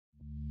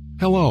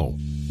Hello.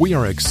 We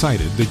are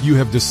excited that you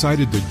have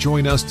decided to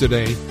join us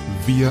today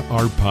via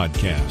our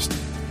podcast.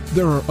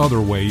 There are other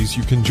ways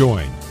you can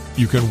join.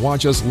 You can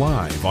watch us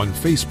live on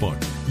Facebook,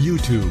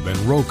 YouTube, and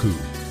Roku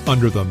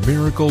under the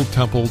Miracle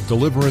Temple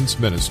Deliverance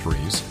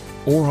Ministries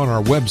or on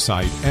our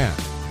website at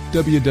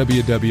www.mtdm.org.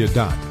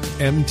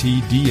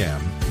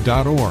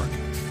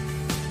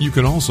 You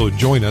can also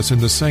join us in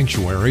the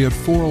sanctuary at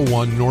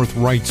 401 North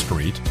Wright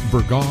Street,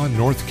 Burgaw,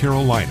 North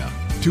Carolina,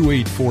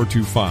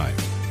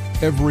 28425,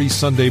 every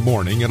Sunday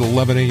morning at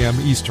 11 a.m.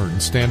 Eastern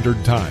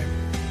Standard Time,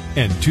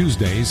 and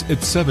Tuesdays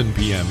at 7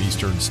 p.m.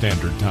 Eastern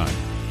Standard Time.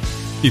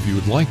 If you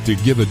would like to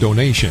give a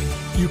donation,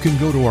 you can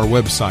go to our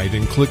website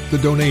and click the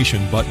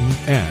donation button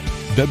at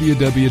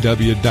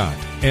www.mtdm.org.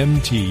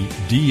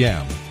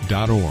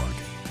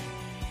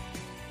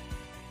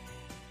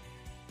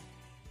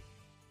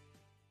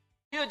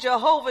 You're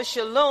Jehovah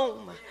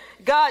Shalom.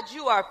 God,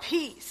 you are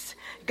peace.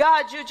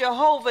 God, you're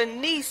Jehovah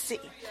Nisi.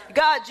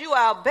 God, you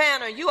our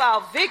banner. You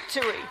our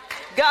victory.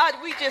 God,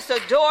 we just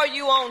adore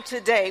you on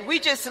today. We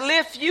just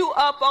lift you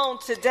up on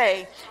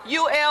today.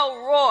 You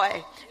El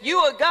Roy. You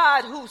are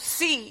God who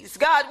sees.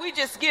 God, we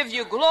just give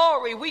you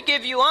glory. We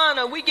give you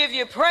honor. We give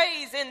you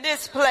praise in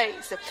this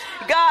place.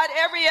 God,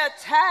 every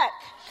attack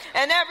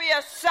and every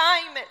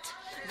assignment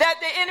that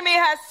the enemy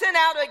has sent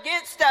out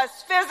against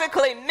us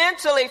physically,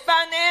 mentally,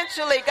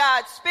 financially,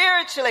 God,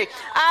 spiritually,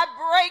 I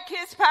break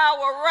his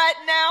power right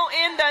now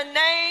in the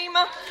name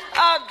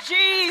of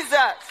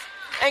Jesus.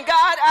 And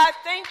God, I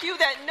thank you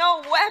that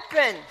no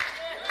weapon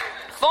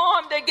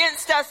formed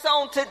against us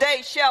on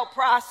today shall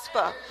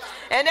prosper.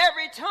 And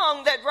every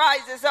tongue that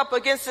rises up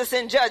against us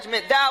in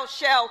judgment, thou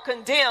shalt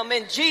condemn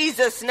in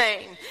Jesus'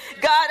 name.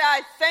 God,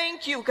 I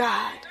thank you,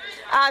 God.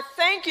 I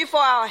thank you for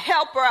our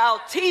helper, our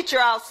teacher,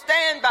 our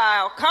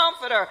standby, our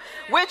comforter,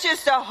 which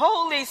is the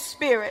Holy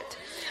Spirit.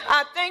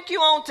 I thank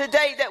you on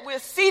today that we're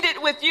seated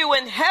with you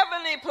in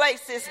heavenly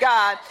places,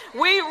 God.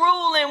 We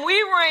rule and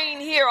we reign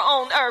here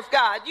on earth,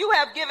 God. You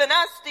have given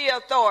us the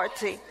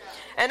authority.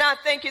 And I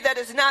thank you that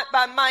it's not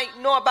by might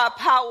nor by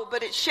power,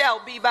 but it shall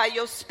be by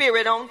your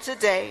Spirit on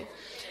today.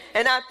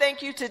 And I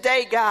thank you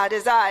today, God,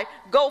 as I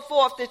go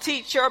forth to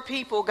teach your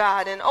people,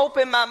 God, and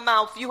open my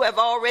mouth, you have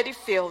already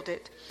filled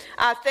it.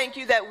 I thank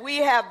you that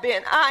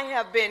I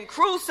have been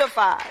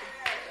crucified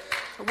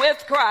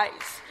with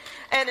Christ.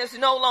 And it's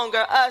no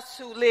longer us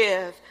who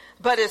live,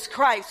 but it's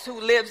Christ who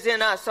lives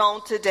in us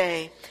on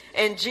today.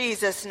 In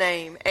Jesus'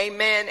 name,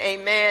 amen,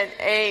 amen,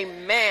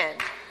 amen.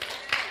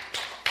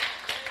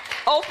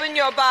 Open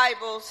your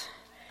Bibles,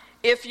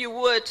 if you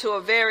would, to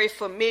a very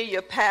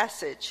familiar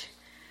passage.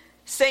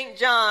 St.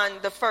 John,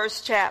 the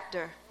first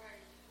chapter,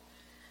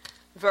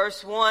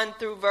 verse 1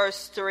 through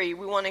verse 3.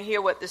 We want to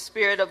hear what the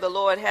Spirit of the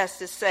Lord has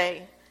to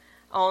say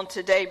on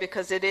today,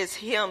 because it is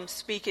him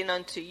speaking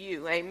unto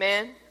you.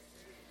 Amen.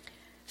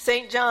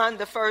 St. John,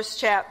 the first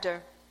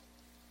chapter,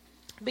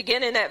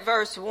 beginning at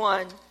verse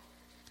 1.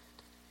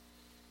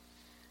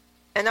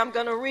 And I'm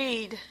going to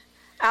read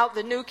out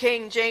the New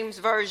King James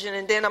Version,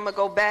 and then I'm going to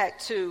go back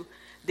to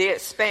the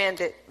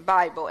expanded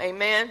Bible.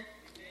 Amen.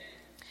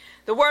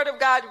 The Word of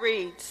God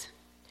reads,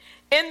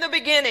 "In the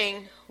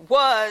beginning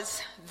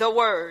was the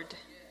Word,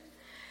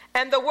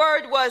 and the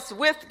Word was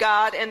with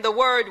God, and the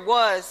Word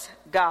was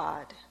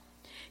God.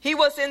 He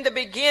was in the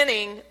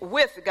beginning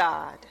with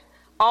God.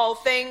 All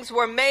things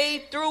were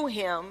made through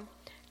him,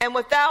 and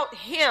without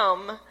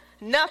him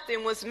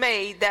nothing was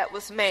made that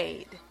was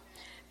made."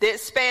 The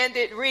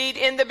expanded read,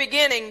 "In the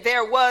beginning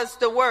there was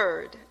the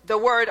Word. The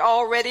Word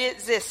already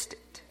existed.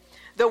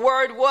 The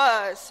Word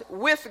was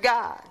with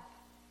God,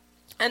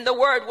 and the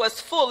Word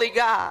was fully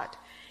God.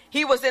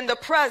 He was in the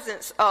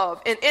presence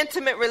of an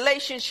intimate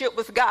relationship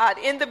with God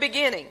in the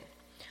beginning.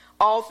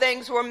 All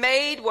things were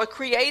made, were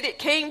created,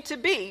 came to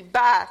be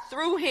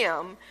through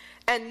him,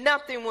 and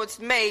nothing was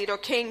made or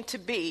came to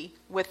be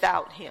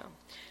without him."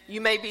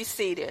 You may be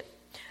seated.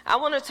 I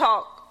want to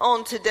talk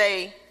on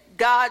today,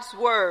 God's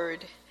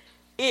Word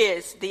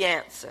is the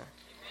answer.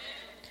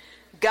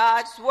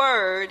 God's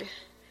Word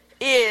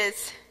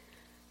is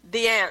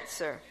the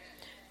answer.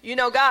 You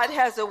know, God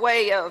has a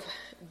way of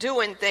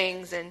doing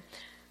things, and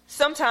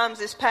sometimes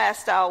it's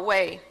past our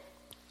way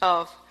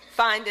of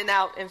finding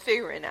out and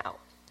figuring out.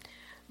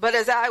 But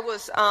as I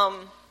was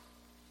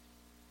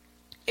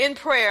in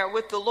prayer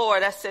with the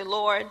Lord, I said,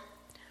 "Lord,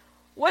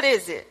 what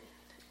is it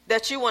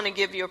that you want to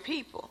give your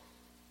people?"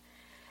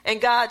 And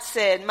God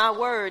said, "My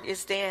word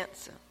is the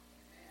answer."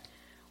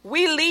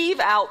 We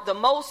leave out the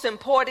most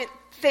important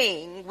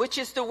thing, which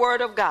is the Word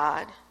of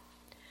God,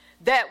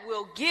 that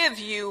will give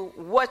you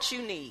what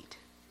you need.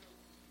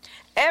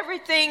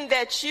 Everything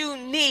that you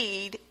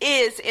need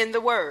is in the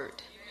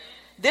Word.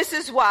 This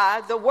is why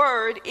the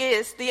Word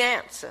is the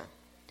answer.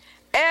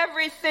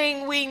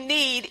 Everything we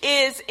need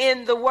is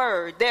in the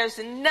Word. There's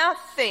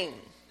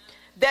nothing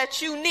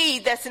that you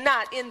need that's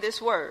not in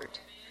this Word.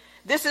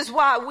 This is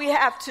why we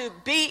have to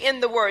be in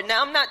the Word.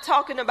 Now, I'm not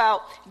talking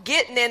about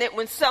getting in it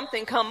when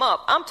something come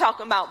up. I'm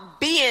talking about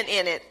being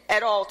in it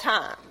at all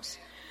times.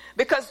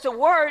 Because the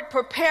Word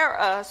prepare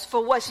us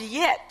for what's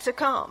yet to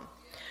come.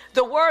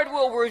 The word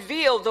will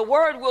reveal, the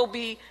word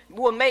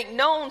will make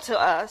known to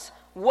us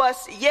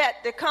what's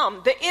yet to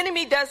come. The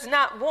enemy does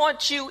not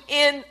want you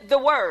in the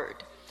word,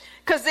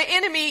 because the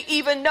enemy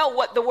even know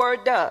what the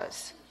word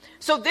does.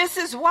 So this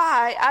is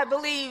why I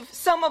believe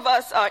some of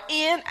us are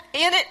in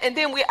it and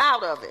then we're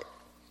out of it.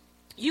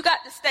 You got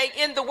to stay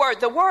in the word.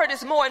 The word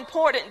is more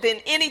important than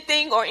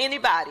anything or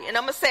anybody. And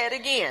I'm going to say it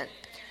again.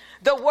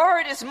 The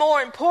word is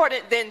more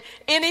important than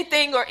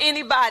anything or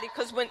anybody,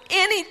 because when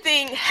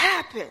anything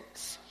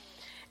happens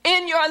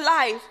in your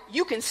life,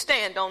 you can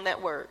stand on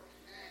that word.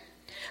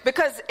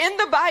 Because in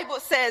the Bible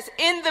it says,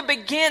 in the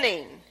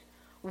beginning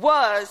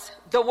was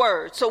the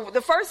word. So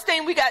the first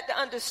thing we got to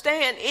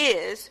understand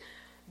is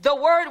the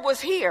word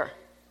was here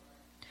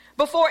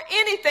before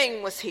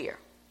anything was here.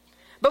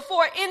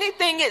 Before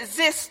anything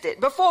existed,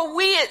 before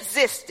we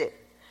existed,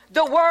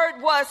 the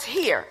word was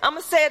here. I'm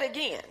going to say it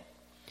again.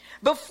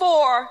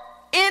 Before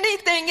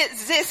anything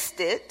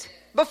existed,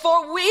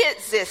 before we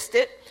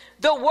existed,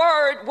 the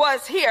word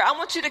was here. I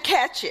want you to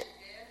catch it.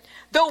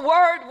 The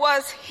word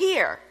was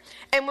here.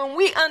 And when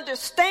we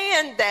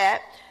understand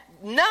that,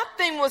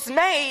 nothing was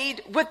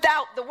made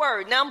without the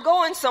word. Now I'm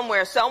going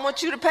somewhere, so I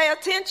want you to pay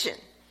attention.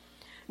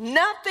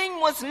 Nothing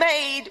was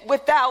made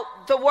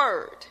without the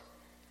word.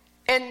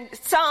 In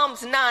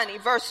Psalms 90,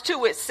 verse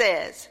 2, it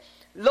says,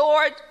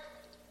 Lord,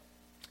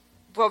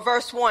 for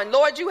verse 1,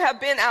 Lord, you have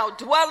been our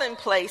dwelling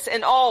place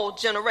in all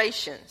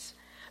generations.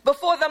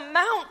 Before the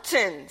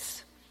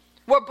mountains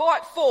were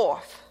brought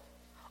forth,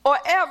 or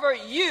ever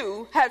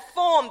you had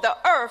formed the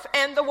earth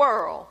and the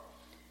world,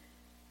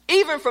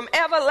 even from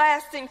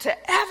everlasting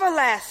to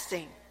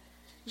everlasting,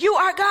 you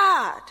are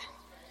God.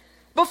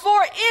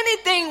 Before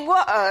anything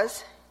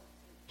was,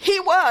 he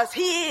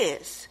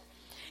is.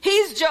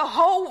 He's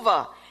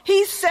Jehovah.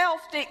 He's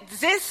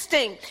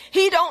self-existing.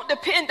 He don't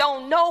depend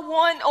on no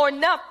one or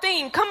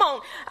nothing. Come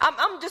on.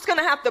 I'm just going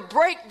to have to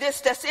break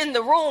this that's in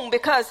the room,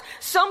 because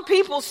some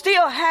people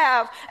still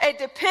have a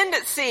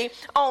dependency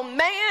on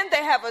man.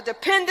 They have a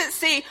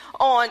dependency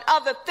on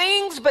other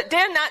things, but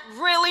they're not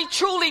really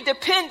truly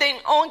depending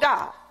on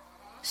God.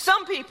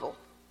 Some people.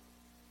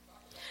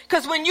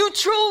 Because when you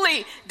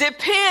truly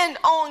depend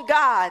on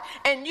God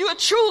and you're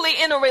truly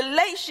in a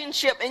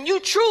relationship and you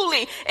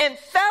truly in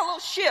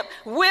fellowship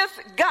with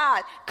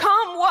God,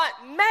 come what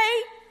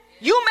may,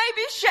 you may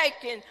be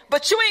shaken,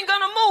 but you ain't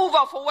going to move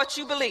off of what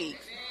you believe.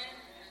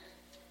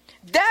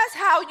 That's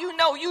how you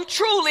know you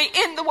truly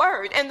in the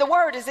word, and the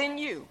word is in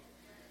you.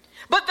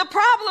 But the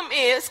problem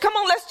is, come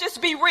on, let's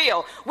just be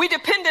real. We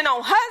dependent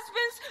on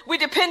husbands. We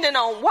dependent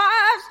on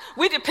wives.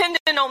 We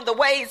dependent on the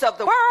ways of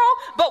the world.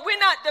 But we're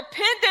not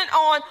dependent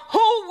on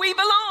who we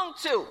belong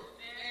to.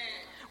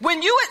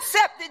 When you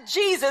accepted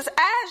Jesus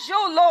as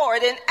your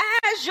Lord and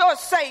as your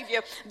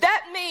Savior,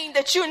 that means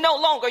that you're no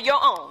longer your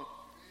own.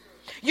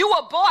 You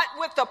were bought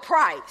with a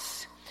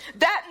price.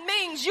 That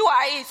means you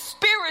are a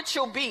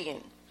spiritual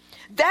being.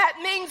 That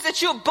means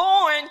that you're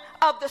born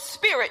of the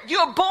Spirit.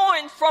 You're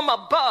born from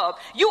above.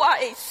 You are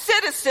a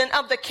citizen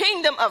of the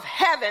kingdom of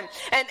heaven.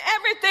 And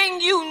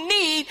everything you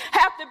need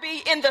have to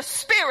be in the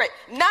Spirit,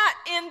 not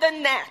in the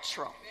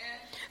natural.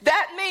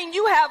 That means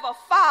you have a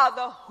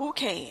Father who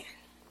can.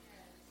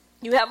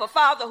 You have a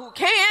Father who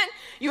can.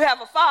 You have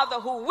a Father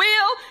who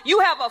will. You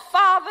have a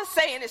Father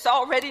saying it's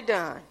already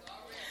done.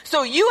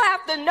 So you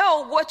have to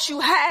know what you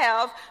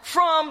have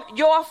from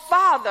your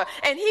Father.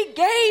 And he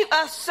gave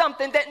us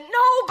something that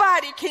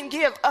nobody can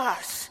give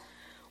us,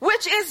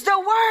 which is the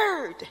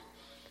word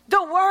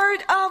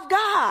of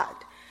God.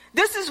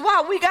 This is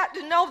why we got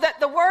to know that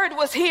the word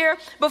was here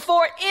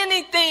before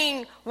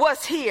anything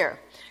was here.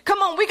 Come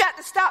on, we got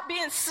to stop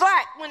being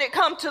slack when it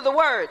comes to the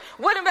word.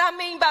 What do I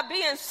mean by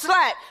being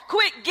slack?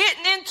 Quit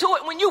getting into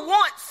it when you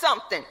want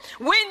something.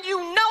 When you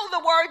know the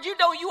word, you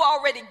know you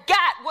already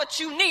got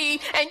what you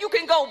need, and you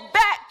can go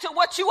back to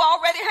what you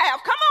already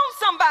have. Come on,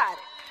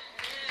 somebody.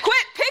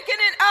 Quit picking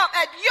it up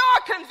at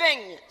your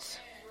convenience.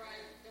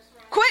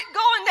 Quit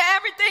going to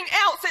everything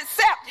else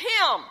except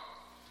him.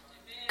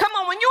 Come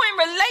on, when you're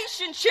in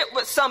relationship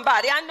with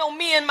somebody, I know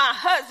me and my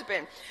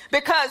husband,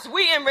 because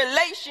we in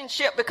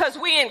relationship, because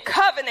we in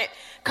covenant,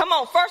 come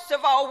on, first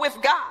of all, with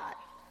God.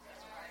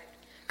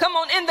 Come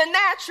on, in the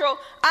natural,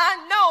 I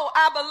know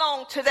I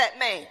belong to that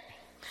man.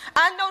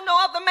 I know no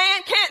other man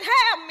can't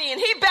have me,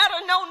 and he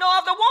better know no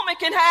other woman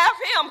can have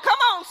him.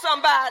 Come on,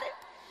 somebody.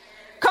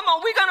 Come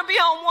on, we're going to be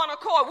on one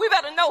accord. We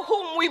better know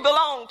whom we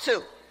belong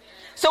to.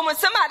 So when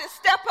somebody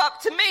step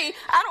up to me,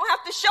 I don't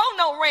have to show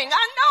no ring.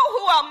 I know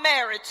who I'm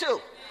married to.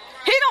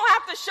 He don't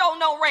have to show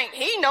no ring.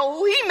 He know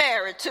who he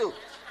married to.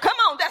 Come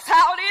on, that's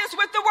how it is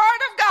with the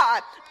word of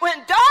God. When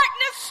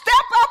darkness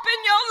step up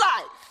in your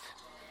life,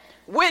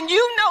 when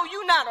you know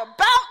you're not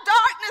about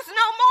darkness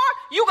no more,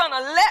 you're going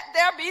to let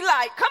there be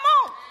light. Come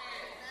on.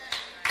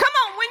 Come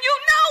on, when you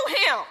know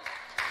him,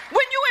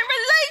 when you're in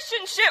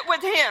relationship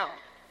with him,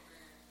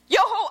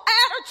 your whole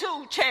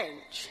attitude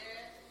change.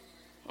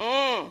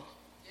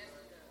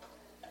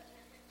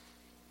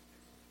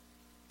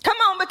 Come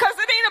on, because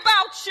it ain't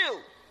about you.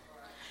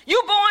 You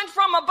born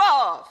from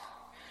above.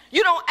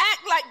 You don't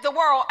act like the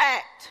world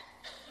act.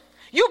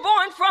 You're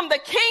born from the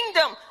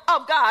kingdom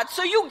of God.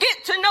 So you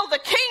get to know the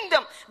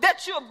kingdom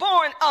that you're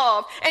born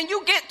of. And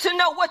you get to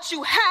know what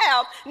you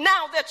have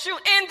now that you're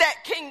in that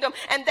kingdom.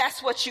 And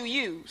that's what you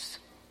use.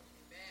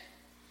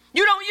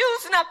 You don't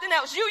use nothing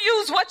else. You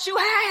use what you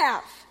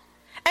have.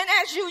 And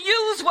as you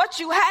use what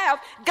you have,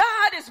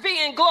 God is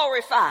being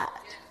glorified.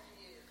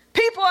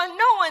 People are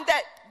knowing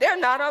that they're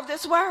not of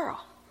this world.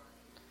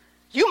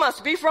 You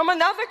must be from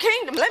another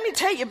kingdom. Let me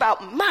tell you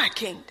about my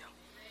kingdom.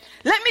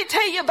 Let me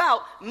tell you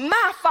about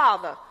my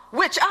Father,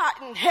 which art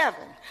in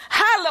heaven.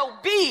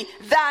 Hallowed be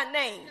thy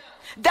name.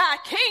 Thy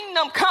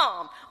kingdom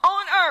come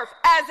on earth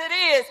as it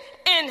is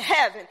in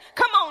heaven.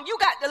 Come on, you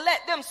got to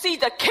let them see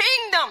the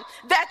kingdom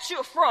that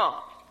you're from.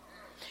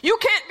 You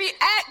can't be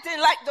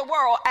acting like the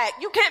world acts.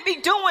 You can't be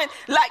doing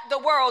like the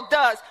world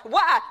does.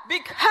 Why?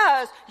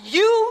 Because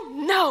you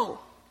know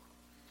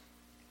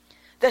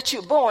that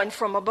you're born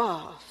from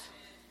above.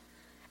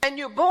 And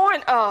you're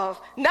born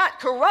of not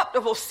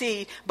corruptible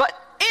seed, but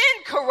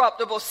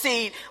incorruptible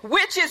seed,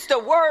 which is the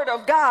word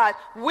of God,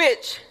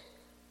 which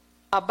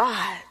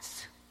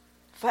abides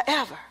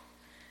forever.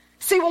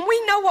 See, when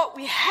we know what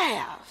we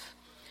have,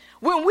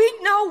 when we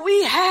know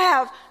we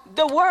have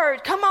the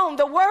word, come on,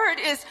 the word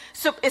is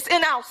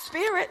in our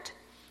spirit.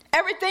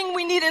 Everything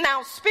we need in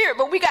our spirit,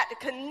 but we got to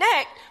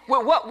connect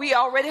with what we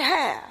already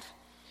have.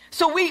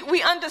 So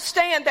we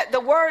understand that the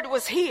word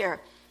was here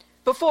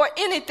before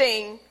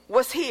anything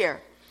was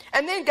here.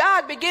 And then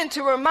God began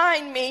to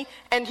remind me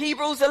in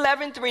Hebrews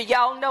 11:3,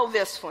 y'all know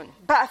this one.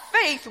 By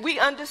faith, we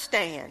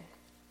understand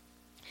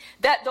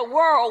that the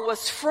world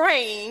was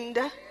framed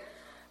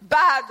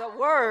by the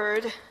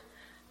word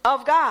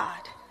of God.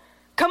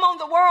 Come on,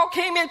 the world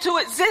came into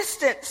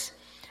existence.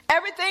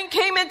 Everything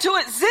came into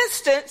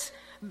existence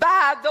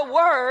by the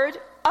word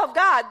of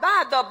God,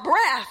 by the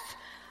breath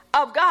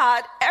of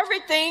God.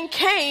 Everything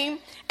came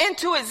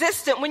into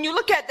existence. When you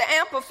look at the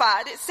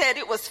Amplified, it said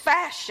it was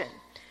fashioned.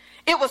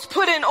 It was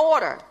put in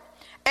order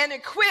and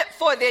equipped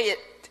for the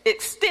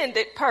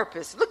extended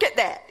purpose. Look at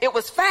that. It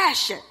was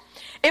fashioned.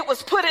 It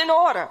was put in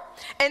order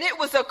and it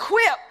was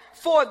equipped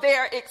for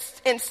their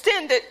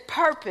extended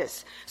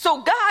purpose.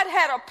 So God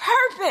had a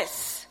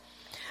purpose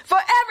for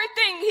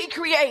everything he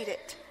created.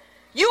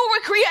 You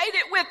were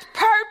created with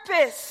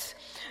purpose.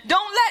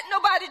 Don't let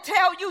nobody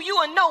tell you you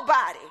are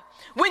nobody.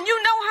 When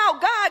you know how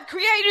God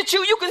created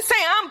you, you can say,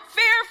 I'm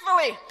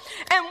fearfully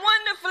and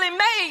wonderfully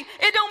made.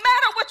 It don't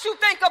matter what you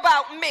think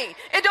about me.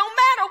 It don't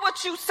matter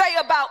what you say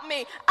about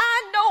me.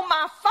 I know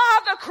my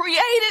Father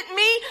created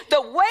me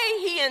the way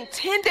he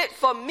intended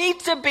for me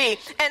to be.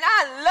 And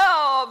I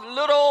love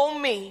little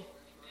old me.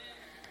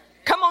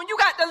 Come on, you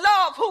got to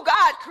love who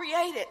God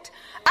created.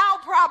 Our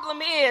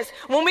problem is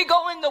when we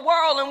go in the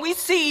world and we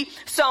see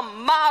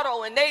some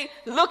model and they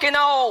looking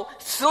all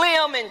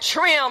slim and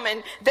trim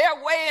and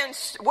they're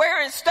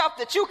wearing stuff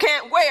that you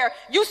can't wear,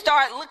 you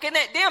start looking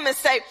at them and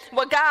say,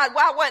 well, God,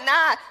 why wasn't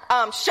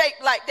I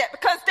shaped like that?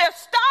 Because they're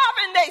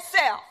starving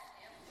themselves.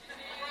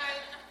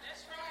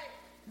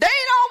 They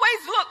ain't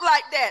always look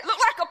like that. Look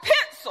like a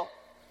pencil.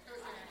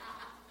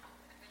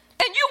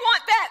 And you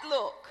want that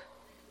look.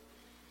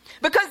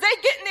 Because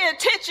they're getting the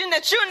attention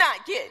that you're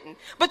not getting.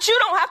 But you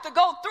don't have to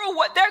go through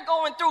what they're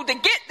going through to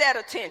get that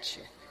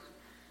attention.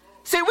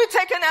 See, we're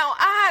taking our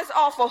eyes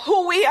off of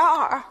who we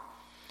are.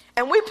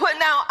 And we're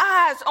putting our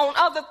eyes on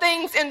other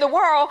things in the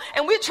world.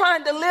 And we're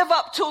trying to live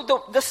up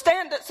to the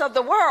standards of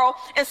the world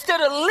instead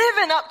of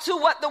living up to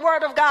what the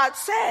Word of God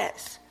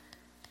says.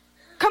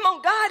 Come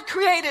on, God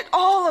created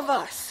all of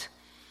us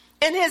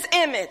in his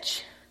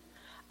image.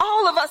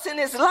 All of us in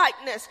his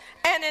likeness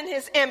and in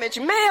his image,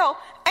 male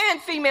and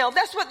female.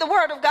 That's what the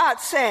word of God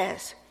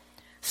says.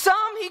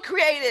 Some he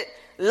created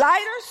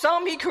lighter,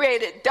 some he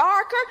created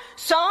darker,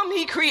 some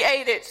he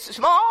created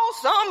small,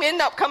 some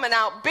end up coming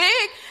out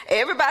big.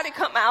 Everybody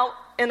come out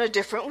in a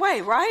different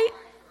way, right?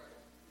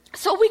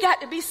 So we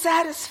got to be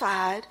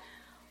satisfied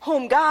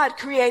whom God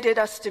created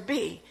us to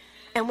be.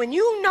 And when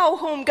you know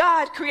whom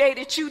God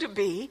created you to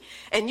be,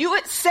 and you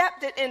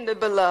accept it in the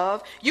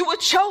beloved, you were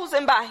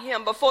chosen by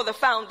him before the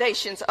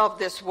foundations of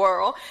this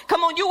world.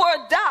 Come on, you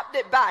were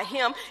adopted by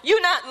him. You're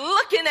not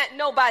looking at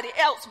nobody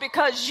else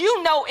because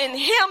you know in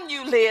him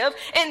you live,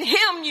 in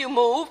him you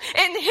move,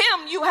 in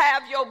him you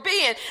have your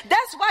being.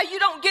 That's why you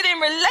don't get in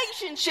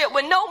relationship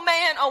with no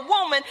man or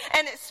woman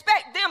and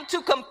expect them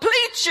to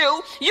complete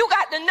you. You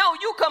got to know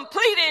you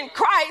complete in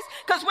Christ,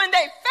 because when they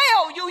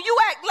fail you, you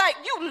act like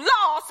you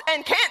lost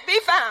and can't be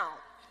found.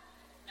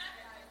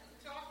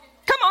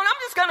 Come on,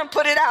 I'm just going to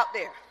put it out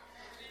there.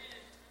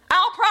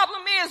 Our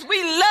problem is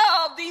we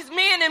love these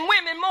men and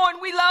women more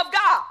than we love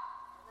God.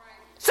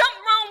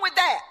 Something wrong with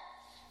that.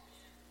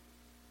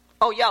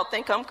 Oh, y'all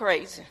think I'm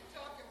crazy.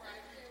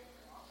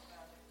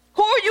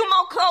 Who are you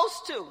more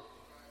close to?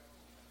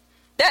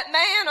 That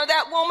man or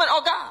that woman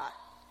or God?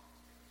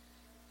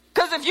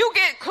 Because if you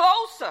get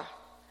closer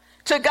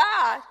to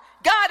God,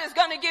 God is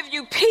going to give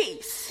you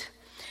peace.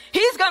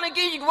 He's going to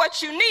give you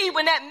what you need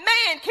when that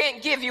man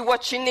can't give you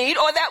what you need,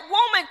 or that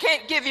woman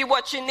can't give you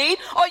what you need,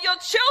 or your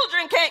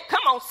children can't.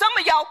 Come on, some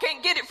of y'all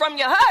can't get it from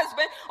your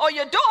husband or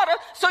your daughter,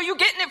 so you're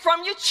getting it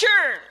from your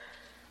children.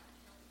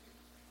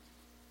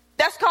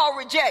 That's called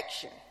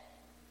rejection.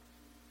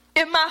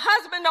 If my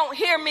husband don't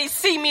hear me,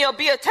 see me, or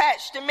be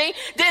attached to me,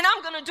 then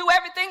I'm going to do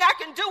everything I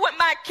can do with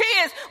my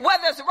kids,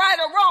 whether it's right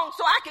or wrong,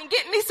 so I can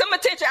get me some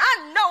attention.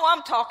 I know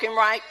I'm talking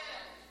right.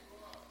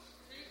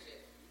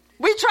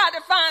 We try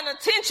to find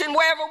attention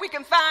wherever we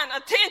can find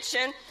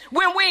attention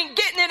when we ain't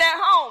getting it at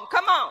home.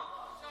 Come on.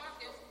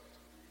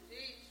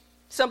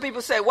 Some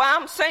people say, well,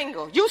 I'm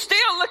single. You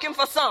still looking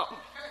for something.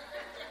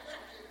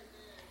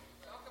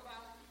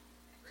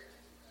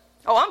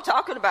 Oh, I'm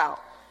talking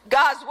about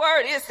God's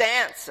word is the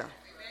answer.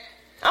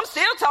 I'm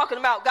still talking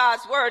about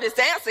God's word is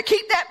the answer.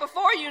 Keep that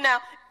before you now.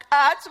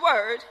 God's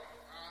word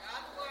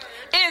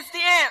is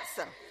the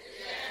answer.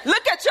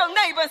 Look at your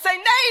neighbor and say,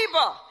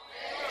 neighbor,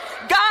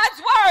 God's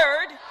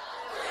word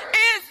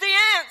is the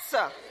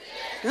answer.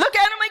 Look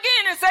at him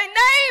again and say,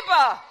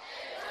 neighbor,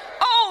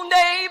 oh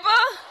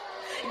neighbor,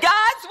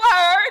 God's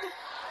word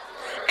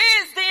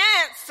is the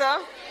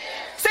answer.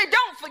 Say,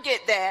 don't forget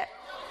that.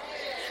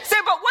 Say,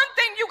 but one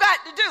thing you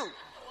got to do,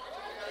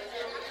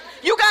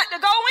 you got to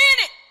go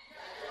in it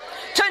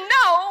to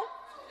know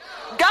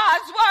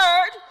God's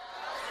word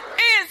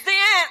is the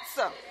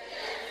answer.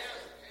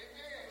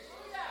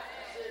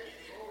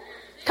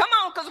 Come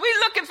on, because we're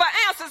looking for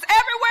answers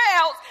everywhere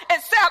else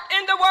except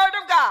in the word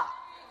of God.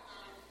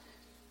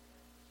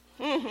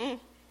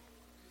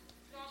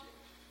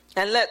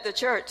 And let the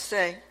church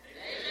say, amen.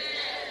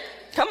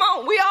 Come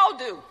on, we all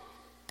do.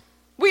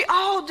 We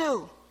all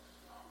do.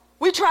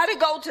 We try to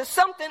go to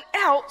something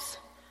else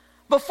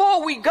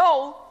before we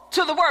go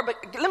to the word.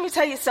 But let me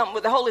tell you something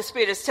what the Holy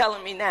Spirit is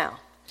telling me now.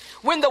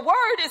 When the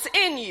word is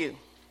in you,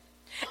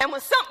 and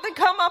when something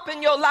come up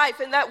in your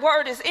life and that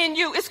word is in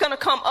you, it's going to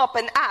come up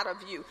and out of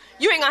you.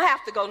 You ain't going to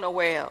have to go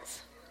nowhere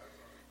else.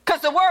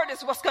 Because the word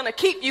is what's going to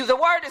keep you. The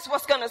word is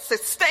what's going to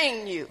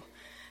sustain you.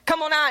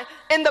 Come on,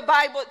 in the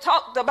Bible it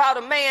talked about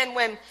a man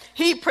when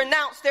he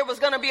pronounced there was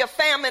going to be a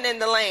famine in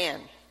the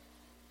land.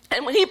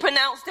 And when he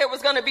pronounced there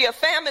was going to be a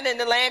famine in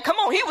the land, come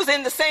on, he was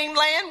in the same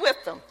land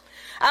with them.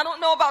 I don't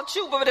know about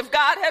you, but if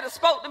God had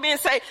spoke to me and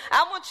say,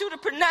 I want you to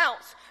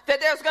pronounce that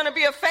there's going to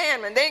be a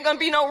famine, there ain't going to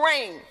be no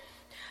rain,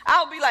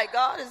 I'll be like,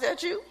 God, is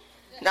that you?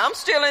 Now I'm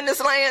still in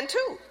this land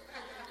too.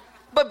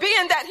 But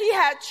being that he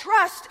had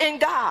trust in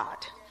God,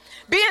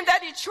 being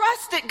that he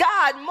trusted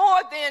God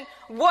more than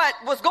what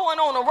was going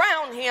on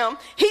around him,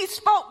 he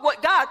spoke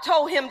what God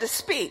told him to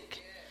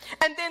speak.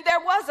 And then there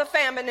was a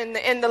famine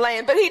in the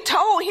land, but he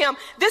told him,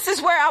 this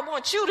is where I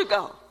want you to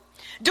go.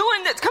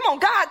 Doing this, come on,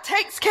 God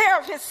takes care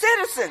of his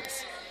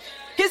citizens.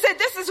 He said,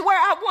 this is where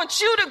I want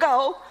you to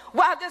go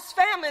while this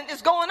famine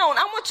is going on.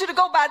 I want you to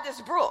go by this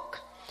brook.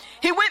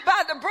 He went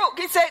by the brook.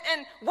 He said,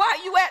 and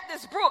while you at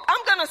this brook,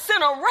 I'm going to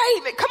send a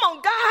raven. Come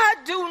on,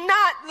 God, do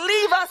not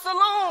leave us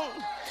alone.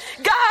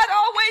 God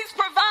always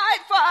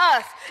provide for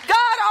us.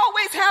 God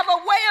always have a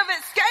way of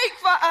escape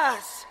for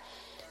us.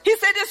 He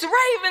said, this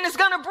raven is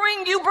going to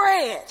bring you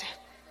bread.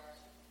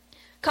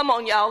 Come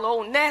on, y'all,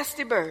 old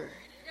nasty bird.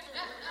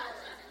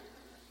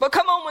 But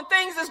come on, when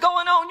things is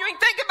going on, you ain't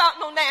thinking about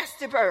no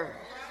nasty bird.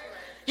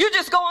 You're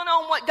just going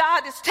on what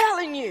God is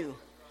telling you.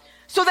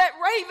 So that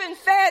raven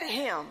fed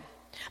him.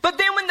 But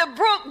then when the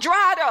brook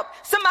dried up,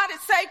 somebody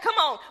say, come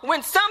on,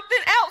 when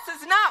something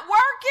else is not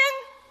working,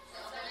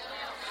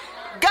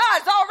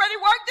 God's already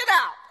worked it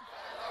out.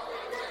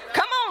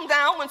 Come on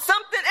now, when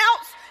something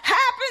else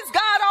happens,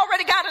 God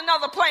already got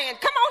another plan.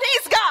 Come on,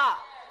 he's God.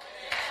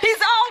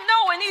 He's all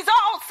knowing, he's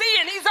all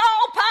seeing, he's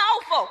all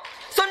powerful.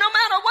 So no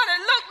matter what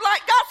it looked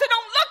like, God said,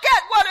 don't look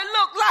at what it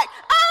looked like.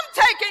 I'm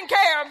taking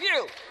care of you.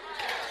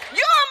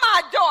 You're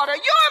my daughter.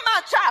 You're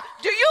my child.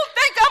 Do you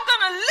think I'm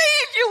going to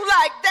leave you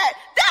like that?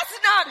 That's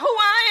not who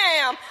I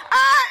am.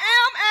 I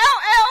am El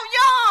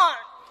Elyon.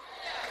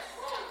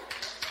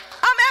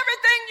 I'm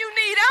everything you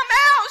need. I'm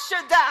El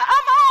Shaddai.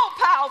 I'm all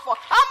powerful.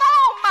 I'm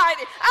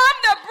almighty. I'm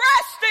the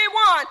breasty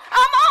one.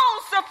 I'm all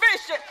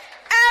sufficient.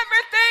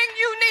 Everything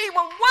you need.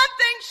 When one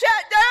thing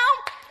shut down,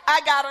 I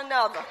got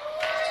another.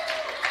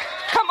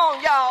 Come on,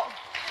 y'all.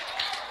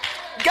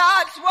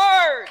 God's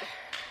word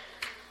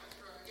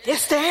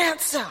is the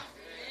answer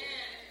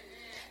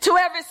to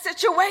every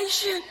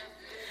situation,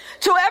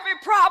 to every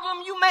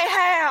problem you may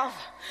have.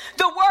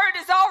 The word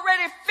has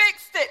already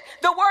fixed it.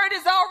 The word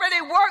has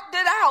already worked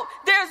it out.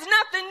 There's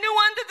nothing new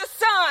under the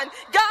sun.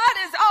 God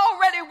has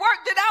already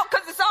worked it out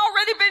because it's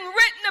already been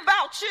written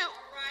about you.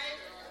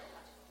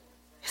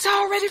 It's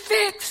already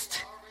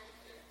fixed.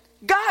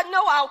 God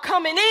know our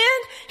coming in.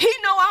 He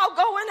know our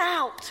going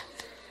out.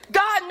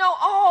 God know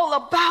all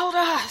about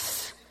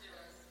us.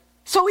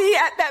 So he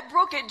at that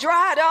brook, it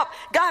dried up.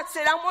 God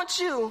said, I want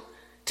you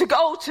to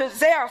go to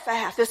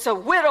Zarephath. There's a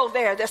widow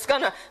there that's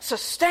going to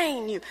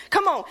sustain you.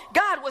 Come on.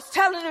 God was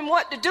telling him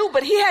what to do,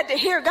 but he had to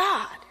hear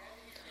God.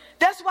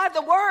 That's why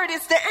the word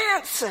is the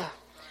answer.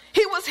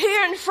 He was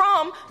hearing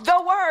from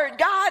the word.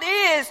 God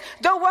is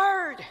the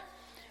word.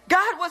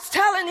 God was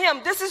telling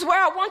him, this is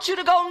where I want you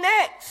to go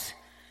next.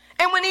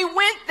 And when he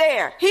went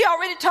there, he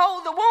already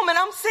told the woman,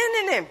 I'm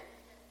sending him.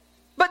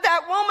 But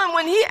that woman,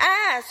 when he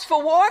asked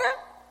for water,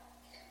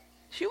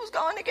 she was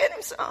going to get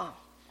him some.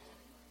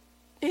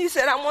 He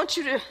said, I want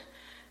you to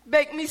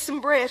bake me some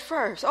bread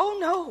first. Oh,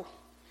 no.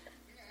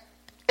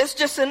 It's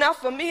just enough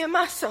for me and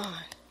my son.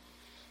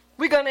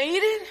 We're going to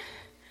eat it,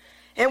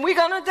 and we're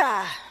going to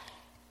die.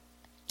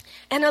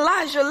 And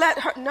Elijah let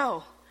her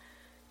know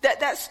that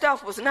that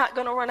stuff was not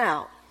going to run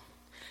out.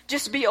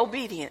 Just be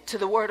obedient to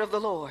the word of the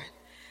Lord.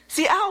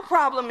 See, our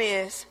problem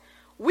is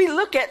we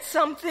look at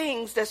some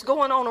things that's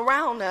going on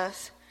around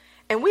us,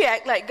 and we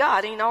act like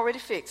God ain't already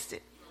fixed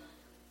it.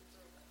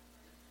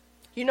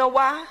 You know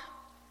why?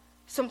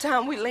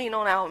 Sometimes we lean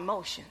on our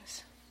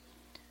emotions.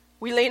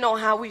 We lean on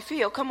how we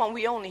feel. Come on,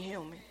 we only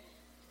human.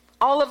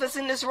 All of us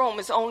in this room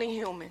is only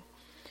human.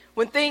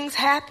 When things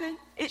happen,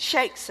 it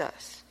shakes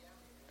us.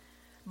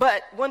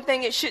 But one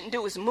thing it shouldn't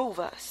do is move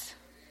us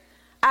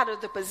out of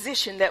the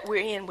position that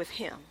we're in with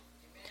him.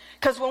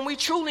 Because when we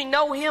truly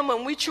know him,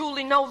 when we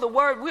truly know the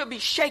word, we'll be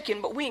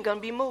shaken, but we ain't going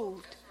to be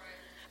moved.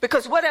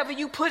 Because whatever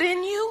you put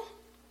in you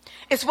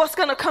is what's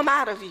going to come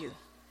out of you.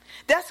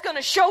 That's going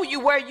to show you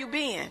where you've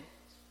been.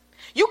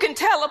 You can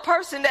tell a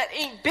person that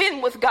ain't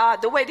been with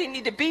God the way they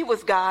need to be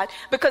with God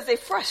because they're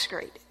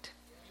frustrated.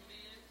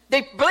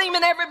 They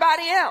blaming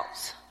everybody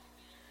else.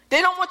 They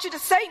don't want you to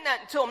say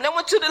nothing to them. They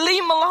want you to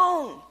leave them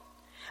alone.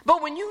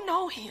 But when you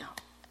know him,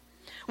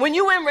 when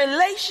you're in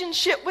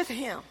relationship with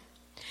him,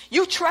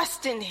 you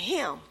trust in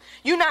him.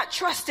 You're not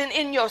trusting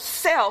in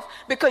yourself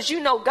because you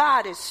know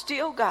God is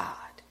still God.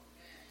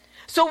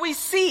 So we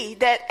see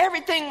that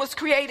everything was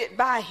created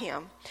by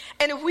him.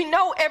 And if we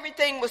know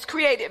everything was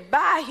created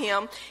by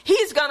him,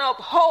 he's going to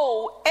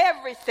uphold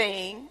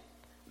everything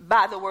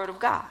by the word of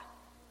God.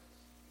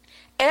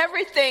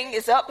 Everything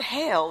is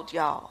upheld,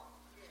 y'all,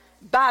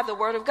 by the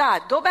word of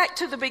God. Go back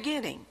to the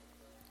beginning.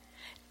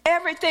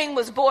 Everything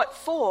was brought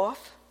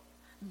forth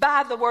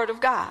by the word of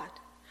God.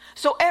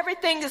 So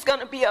everything is going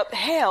to be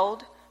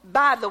upheld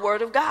by the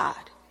word of God.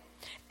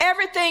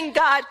 Everything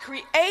God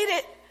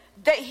created,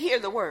 they hear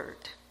the word.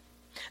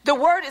 The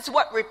word is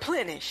what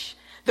replenish.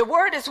 The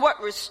word is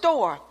what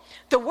restore.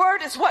 The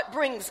word is what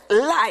brings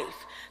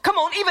life. Come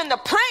on, even the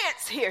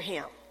plants hear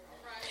him.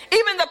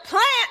 Even the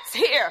plants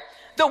hear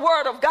the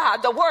word of God,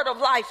 the word of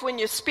life when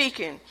you're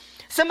speaking.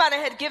 Somebody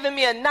had given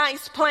me a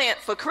nice plant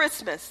for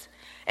Christmas.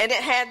 And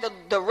it had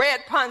the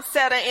red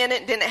poinsettia in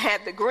it. Then it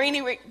had the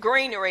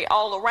greenery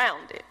all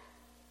around it.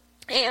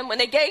 And when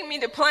they gave me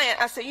the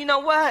plant, I said, you know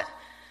what?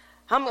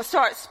 I'm going to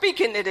start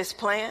speaking to this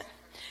plant.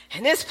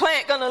 And this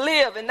plant going to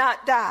live and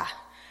not die.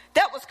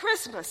 That was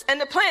Christmas.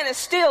 And the plant is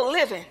still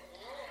living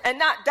and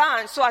not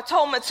dying. So I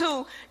told my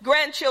 2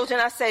 grandchildren,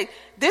 I say,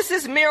 this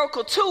is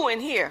miracle 2 in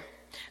here.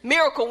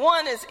 Miracle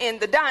 1 is in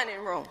the dining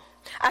room.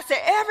 I said,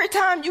 every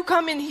time you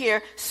come in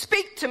here,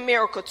 speak to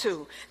miracle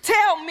 2.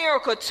 Tell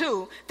miracle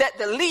 2 that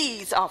the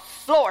leaves are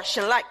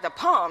flourishing like the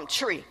palm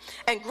tree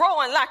and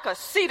growing like a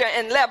cedar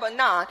in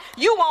Lebanon.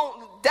 You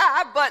won't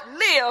die but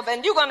live,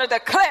 and you're going to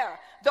declare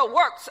the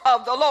works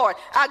of the Lord.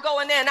 I go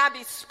in there and I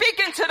be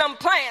speaking to them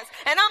plants,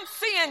 and I'm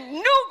seeing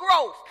new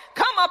growth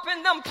come up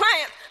in them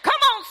plants.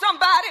 Come on,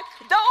 somebody.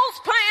 Those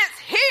plants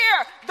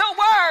hear the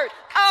word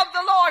of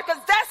the Lord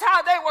because that's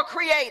how they were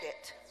created.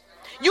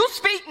 You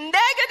speak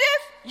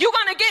negative, you're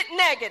going to get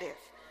negative.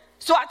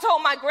 So I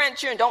told my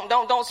grandchildren,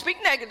 don't speak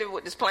negative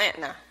with this plant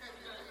now.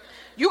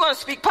 You're going to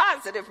speak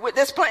positive with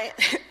this plant.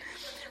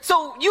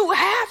 So you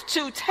have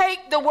to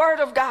take the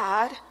word of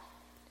God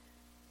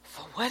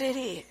for what it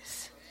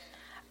is.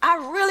 I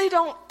really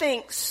don't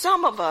think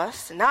some of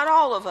us, not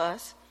all of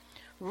us,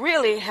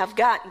 really have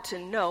gotten to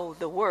know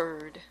the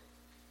word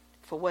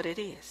for what it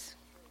is.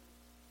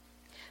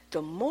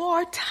 The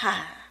more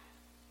time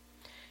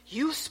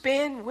you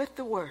spend with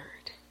the word,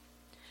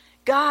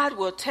 God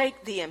will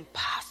take the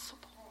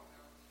impossible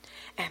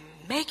and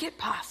make it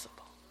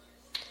possible.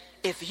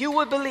 If you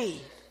would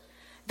believe,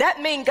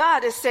 that means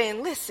God is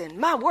saying, listen,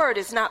 my word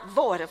is not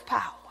void of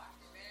power.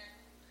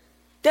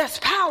 There's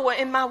power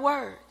in my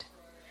word.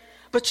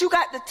 But you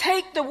got to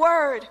take the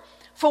word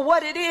for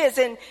what it is.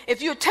 And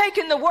if you're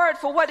taking the word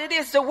for what it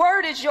is, the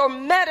word is your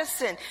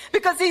medicine.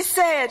 Because he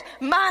said,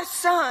 my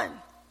son,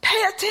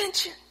 pay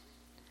attention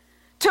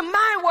to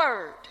my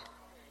word.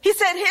 He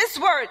said his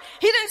word.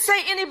 He didn't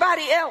say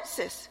anybody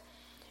else's.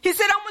 He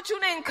said, I want you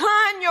to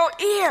incline your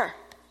ear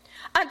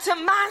unto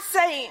my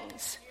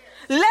sayings.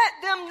 Let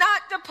them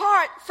not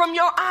depart from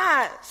your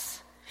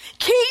eyes.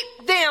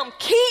 Keep them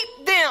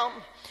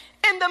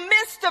in the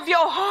midst of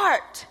your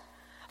heart,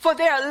 for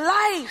their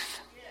life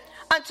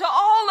unto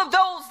all of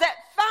those that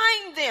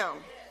find them,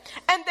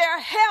 and their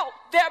help,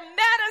 their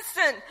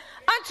medicine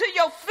unto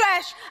your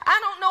flesh.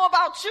 I don't know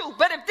about you,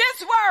 but if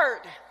this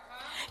word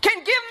can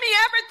give me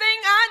everything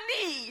I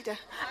need,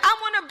 I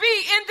want to be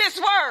in this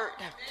word.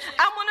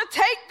 I want to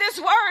take this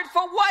word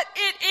for what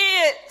it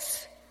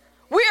is.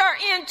 We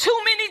are in too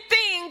many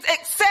things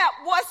except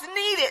what's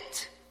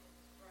needed,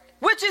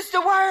 which is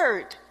the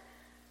word.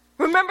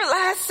 Remember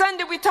last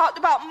Sunday we talked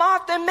about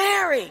Martha and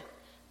Mary.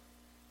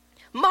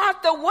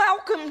 Martha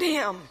welcomed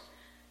him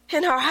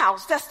in her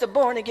house. That's the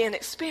born again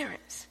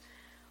experience.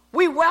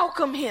 We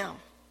welcome him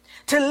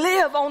to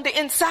live on the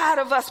inside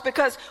of us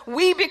because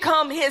we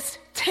become his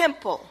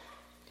temple.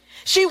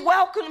 She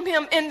welcomed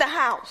him in the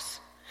house.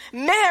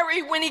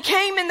 Mary, when he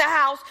came in the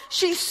house,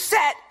 she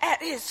sat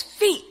at his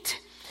feet,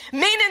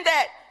 meaning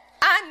that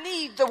I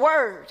need the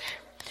word.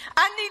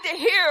 I need to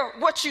hear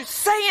what you're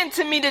saying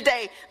to me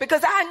today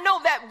because I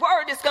know that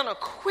word is going to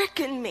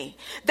quicken me.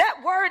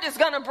 That word is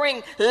going to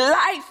bring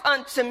life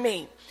unto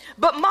me.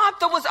 But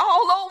Martha was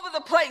all over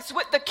the place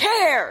with the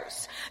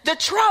cares, the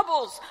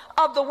troubles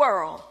of the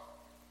world.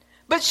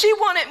 But she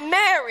wanted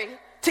Mary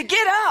to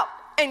get up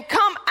and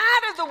come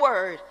out of the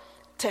word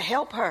to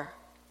help her.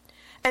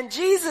 And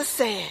Jesus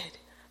said,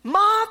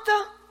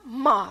 Martha,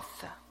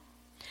 Martha.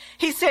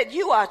 He said,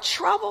 you are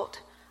troubled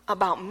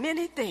about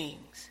many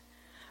things,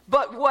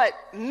 but what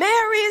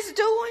Mary is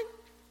doing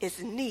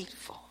is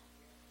needful.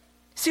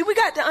 See, we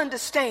got to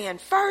understand,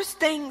 first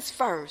things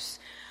first.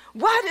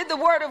 Why did the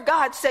word of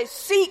God say,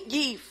 seek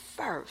ye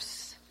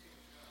first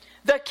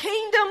the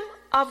kingdom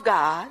of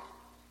God,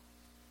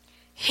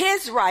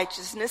 his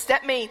righteousness?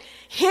 That means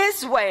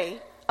his way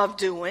of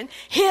doing,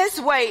 his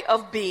way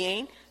of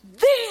being.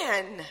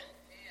 Then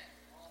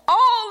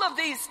all of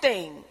these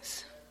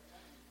things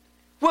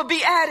will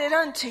be added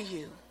unto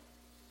you.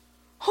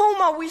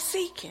 Whom are we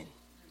seeking?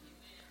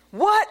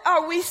 What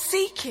are we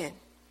seeking?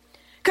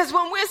 Because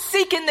when we're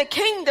seeking the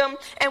kingdom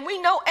and we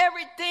know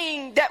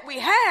everything that we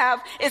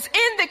have is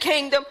in the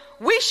kingdom,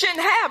 we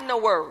shouldn't have no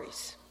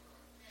worries.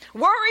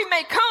 Worry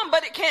may come,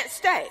 but it can't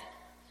stay.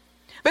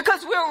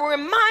 Because we're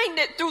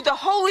reminded through the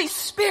Holy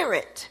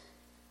Spirit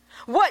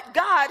what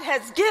God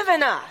has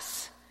given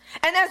us.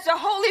 And as the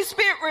Holy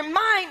Spirit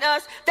reminds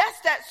us, that's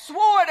that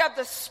sword of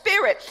the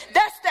Spirit.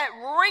 That's that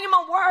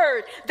rhema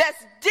word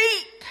that's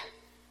deep,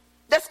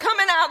 that's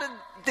coming out of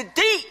the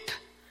deep,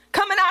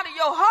 coming out of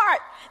your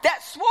heart.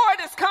 That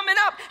sword is coming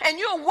up and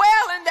you're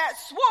wailing that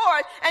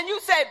sword and you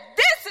say,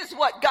 this is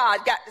what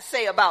God got to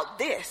say about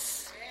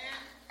this.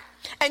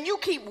 And you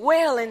keep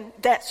wailing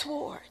that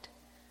sword.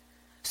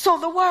 So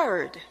the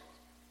word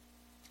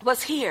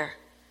was here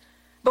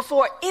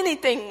before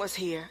anything was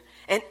here.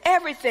 And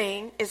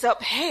everything is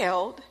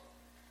upheld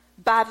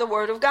by the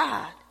word of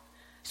God.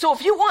 So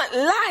if you want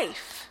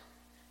life,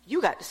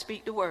 you got to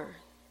speak the word.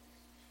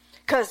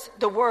 Because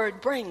the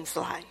word brings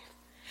life.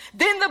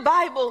 Then the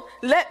Bible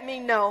let me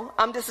know,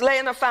 I'm just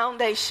laying a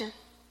foundation.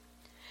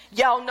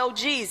 Y'all know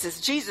Jesus.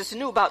 Jesus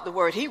knew about the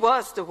word. He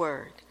was the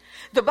word.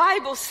 The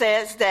Bible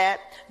says that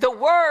the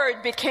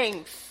word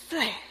became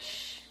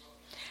flesh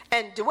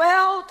and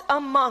dwelled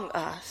among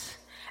us.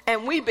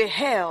 And we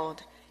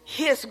beheld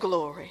his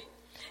glory.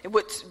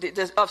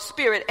 Of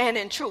spirit and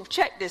in truth.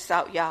 Check this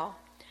out, y'all.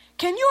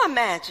 Can you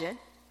imagine?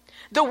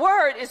 The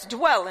word is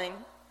dwelling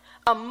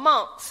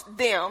amongst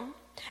them.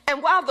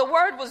 And while the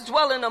word was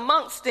dwelling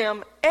amongst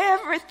them,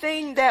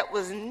 everything that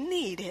was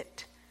needed,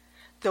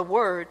 the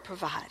word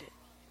provided.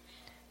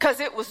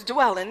 Because it was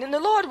dwelling. And the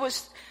Lord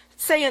was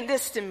saying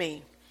this to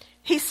me.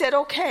 He said,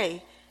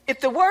 okay, if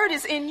the word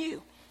is in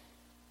you,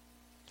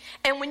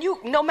 and when you,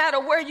 no matter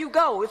where you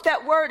go, if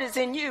that word is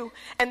in you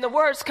and the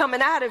word's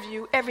coming out of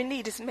you, every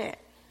need is met.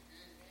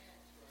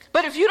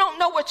 But if you don't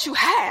know what you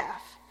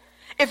have,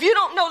 if you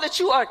don't know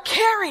that you are a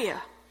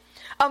carrier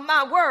of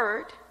my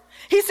word,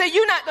 he said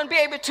you're not going to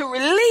be able to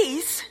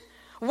release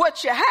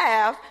what you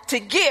have to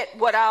get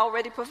what I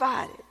already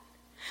provided.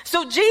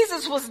 So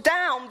Jesus was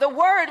down, the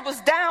word was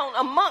down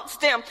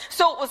amongst them.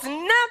 So it was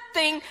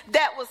nothing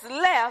that was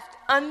left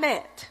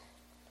unmet.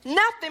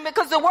 Nothing,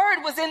 because the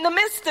word was in the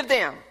midst of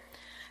them.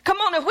 Come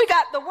on, if we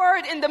got the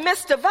word in the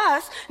midst of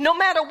us, no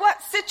matter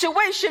what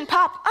situation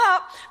pop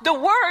up, the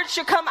word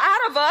should come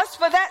out of us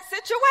for that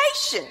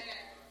situation.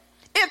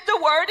 If the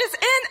word is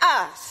in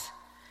us.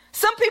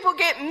 Some people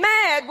get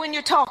mad when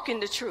you're talking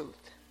the truth.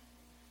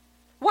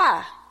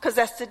 Why? Because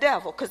that's the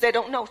devil, because they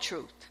don't know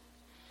truth.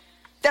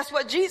 That's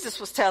what Jesus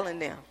was telling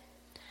them.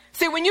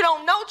 See, when you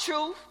don't know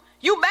truth,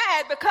 you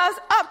mad because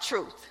of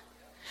truth.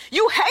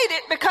 You hate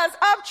it because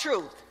of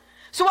truth.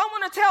 So I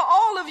want to tell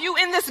all of you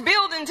in this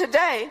building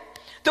today,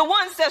 the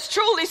ones that's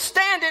truly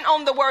standing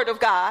on the word of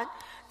God,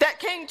 that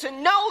came to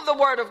know the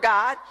word of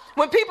God,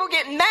 when people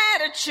get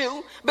mad at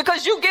you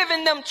because you're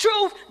giving them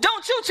truth,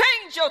 don't you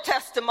change your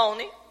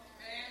testimony.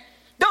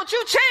 Don't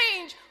you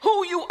change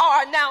who you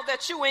are now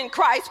that you're in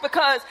Christ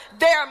because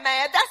they're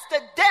mad. That's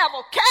the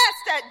devil. Cast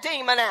that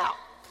demon out.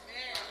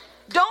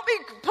 Don't be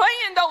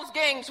playing those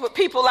games with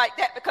people like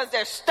that because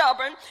they're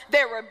stubborn,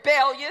 they're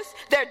rebellious,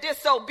 they're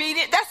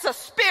disobedient. That's a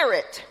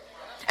spirit.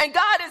 And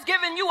God has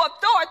given you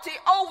authority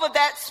over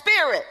that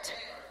spirit.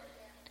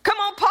 Come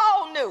on,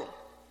 Paul knew.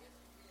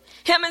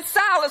 Him and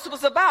Silas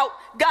was about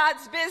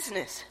God's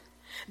business.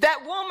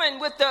 That woman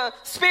with the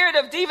spirit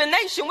of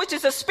divination, which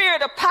is a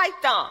spirit of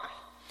Python,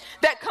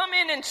 that come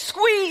in and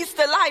squeeze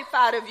the life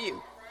out of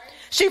you.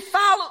 She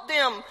followed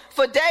them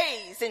for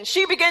days, and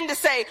she began to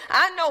say,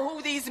 I know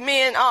who these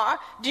men are.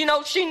 You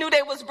know, she knew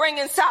they was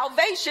bringing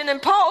salvation, and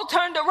Paul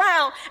turned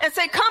around and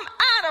said, come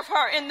out of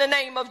her in the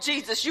name of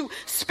Jesus, you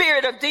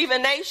spirit of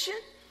divination.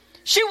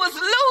 She was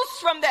loose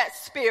from that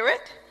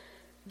spirit.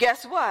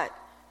 Guess what?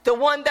 The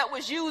one that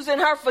was using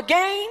her for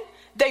gain,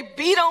 they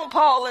beat on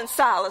Paul and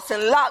Silas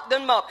and locked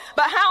them up.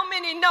 But how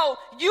many know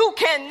you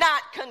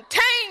cannot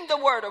contain the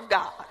word of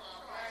God?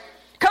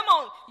 Come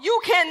on,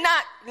 you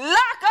cannot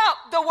lock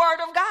up the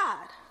word of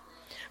God.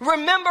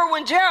 Remember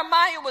when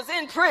Jeremiah was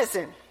in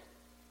prison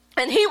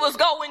and he was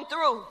going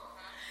through,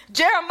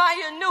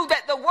 Jeremiah knew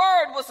that the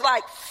word was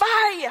like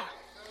fire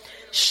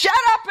shut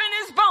up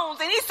in his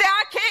bones. And he said,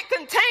 I can't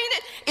contain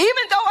it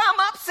even though I'm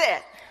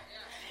upset.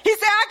 He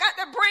said, I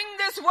got to bring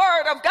this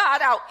word of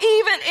God out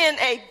even in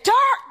a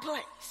dark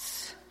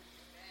place.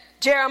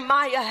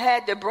 Jeremiah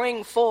had to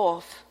bring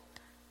forth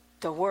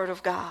the word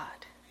of God.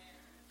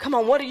 Come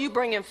on, what are you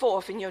bringing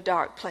forth in your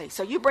dark place?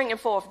 Are you bringing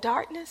forth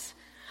darkness?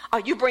 Are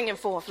you bringing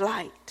forth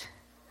light?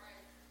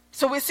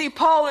 So we see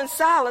Paul and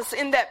Silas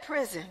in that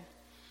prison.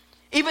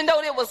 Even though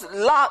they was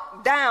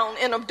locked down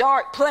in a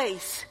dark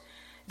place,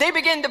 they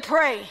began to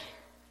pray.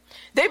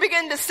 They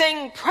began to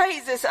sing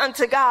praises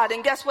unto God.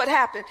 And guess what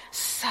happened?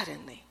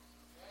 Suddenly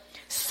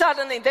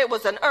there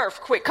was an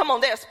earthquake. Come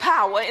on, there's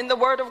power in the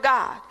word of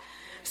God.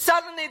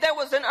 Suddenly there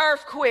was an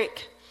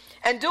earthquake.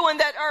 And during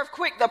that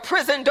earthquake, the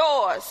prison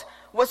doors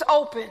was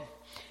open.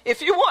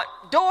 If you want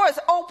doors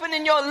open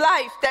in your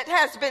life that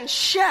has been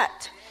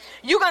shut,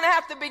 you're going to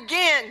have to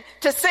begin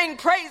to sing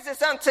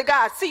praises unto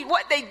God. See,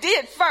 what they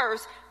did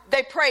first,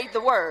 they prayed the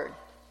word.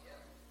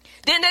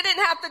 Then they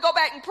didn't have to go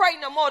back and pray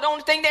no more. The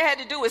only thing they had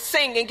to do is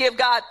sing and give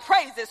God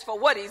praises for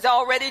what he's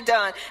already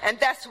done. And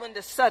that's when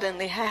the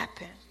suddenly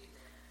happened.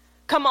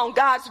 Come on,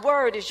 God's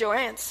word is your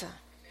answer.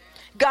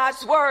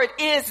 God's word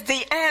is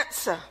the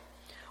answer.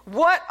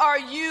 What are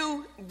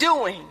you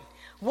doing?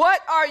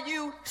 What are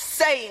you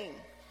saying?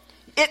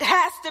 It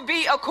has to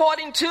be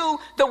according to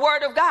the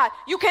word of God.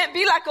 You can't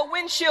be like a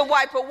windshield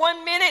wiper.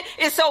 1 minute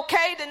it's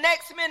okay, the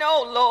next minute,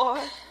 oh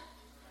Lord.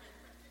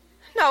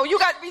 No, you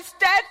got to be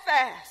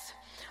steadfast,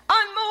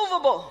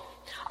 unmovable,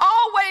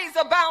 always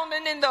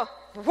abounding in the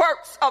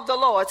works of the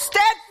Lord.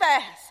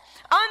 Steadfast,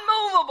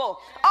 unmovable,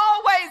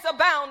 always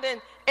abounding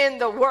in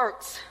the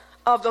works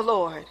of the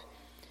Lord.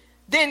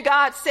 Then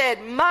God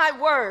said, my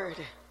word.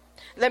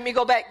 Let me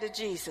go back to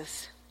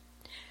Jesus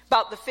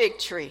about the fig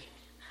tree.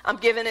 I'm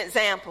giving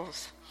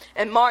examples.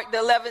 In Mark the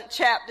 11th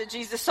chapter,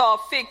 Jesus saw a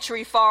fig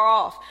tree far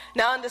off.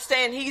 Now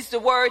understand, he's the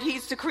word,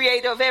 he's the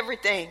creator of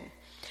everything.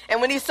 And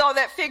when he saw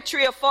that fig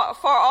tree far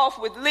off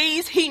with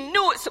leaves, he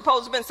knew it's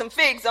supposed to have been some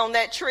figs on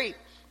that tree.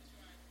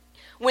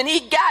 When he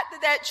got to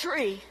that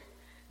tree,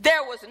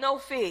 there was no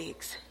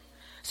figs.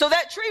 So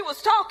that tree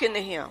was talking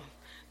to him.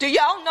 Do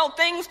y'all know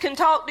things can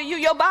talk to you?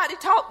 Your body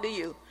talk to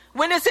you.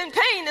 When it's in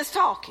pain, it's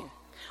talking.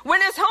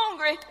 When it's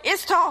hungry,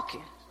 it's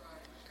talking.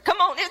 Come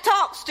on, it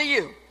talks to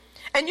you.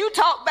 And you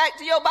talk back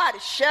to your body.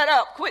 Shut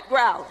up, quit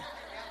growling.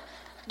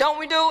 Don't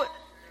we do it?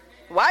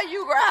 Why are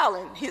you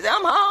growling? He said,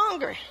 I'm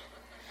hungry.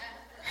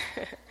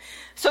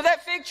 So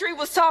that fig tree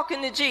was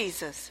talking to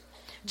Jesus.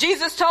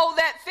 Jesus told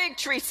that fig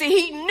tree, see,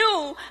 he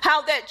knew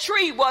how that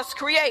tree was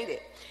created.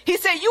 He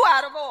said, you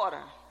out of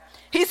order.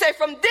 He said,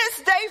 from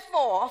this day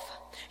forth,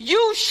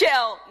 you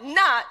shall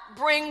not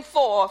bring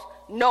forth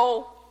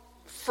no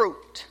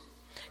fruit.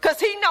 Because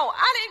he know,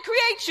 I didn't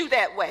create you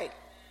that way.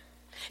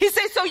 He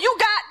said, so you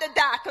got to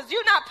die because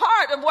you're not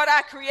part of what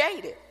I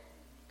created.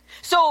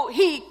 So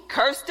he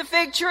cursed the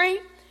fig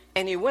tree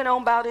and he went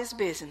on about his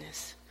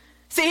business.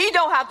 See, he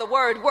know how the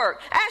word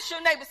works. Ask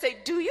your neighbor, say,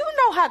 do you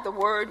know how the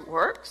word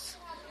works?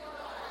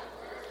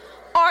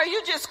 Or are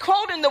you just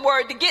quoting the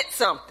word to get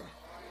something?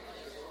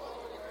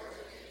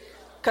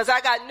 Because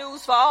I got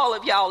news for all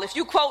of y'all. If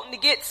you quoting to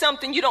get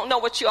something, you don't know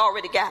what you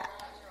already got.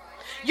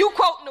 You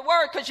quoting the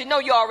word because you know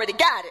you already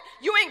got it.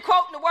 You ain't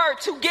quoting the word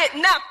to get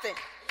nothing.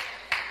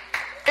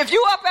 If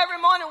you up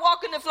every morning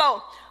walking the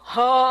floor,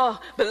 oh,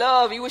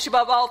 beloved, you wish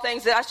above all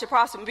things that I should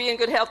prosper and be in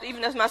good health,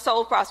 even as my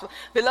soul prosper.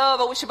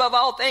 Beloved, I wish above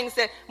all things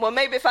that, well,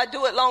 maybe if I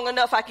do it long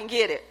enough, I can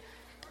get it.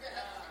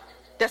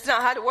 That's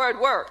not how the word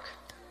works.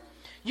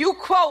 You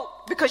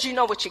quote because you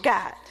know what you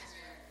got.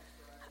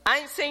 I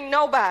ain't seen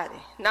nobody,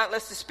 not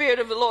unless the Spirit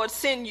of the Lord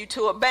send you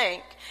to a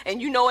bank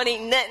and you know it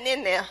ain't nothing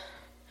in there.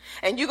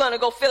 And you're going to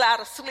go fill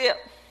out a slip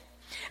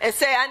and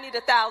say, I need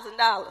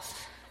 $1,000.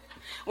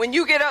 When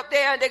you get up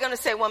there, they're going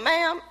to say, well,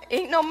 ma'am,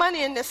 ain't no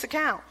money in this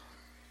account.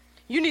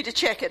 You need to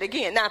check it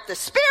again. Now, if the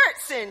Spirit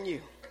send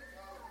you,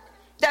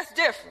 that's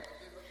different.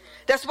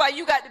 That's why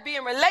you got to be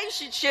in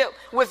relationship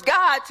with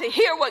God to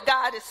hear what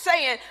God is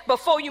saying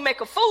before you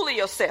make a fool of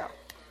yourself.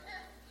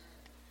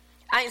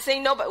 I ain't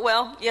seen nobody.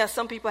 Well, yeah,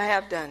 some people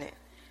have done it.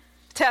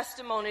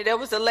 Testimony, there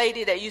was a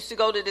lady that used to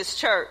go to this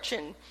church,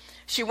 and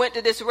she went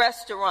to this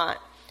restaurant,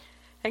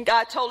 and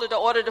God told her to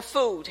order the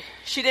food.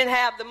 She didn't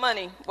have the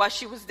money while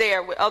she was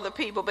there with other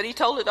people, but he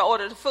told her to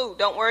order the food.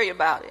 Don't worry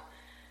about it.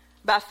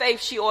 By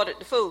faith, she ordered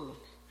the food.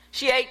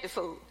 She ate the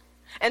food,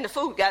 and the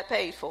food got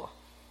paid for.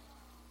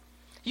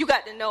 You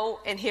got to know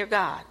and hear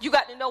God. You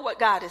got to know what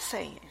God is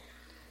saying.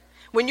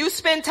 When you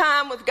spend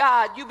time with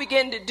God, you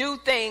begin to do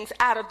things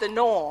out of the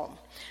norm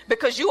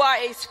because you are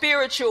a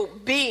spiritual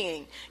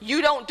being.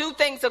 You don't do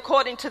things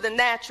according to the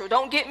natural.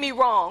 Don't get me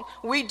wrong.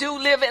 We do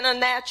live in a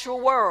natural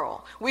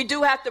world. We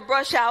do have to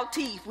brush our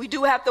teeth. We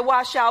do have to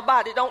wash our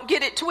body. Don't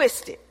get it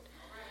twisted.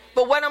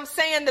 But what I'm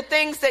saying, the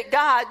things that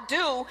God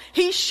do,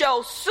 he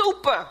shows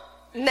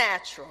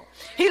supernatural.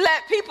 He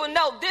let people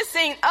know this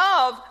ain't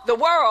of the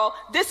world,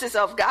 this is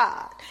of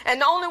God.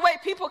 And the only way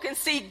people can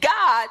see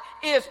God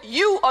if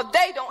you or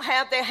they don't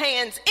have their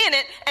hands in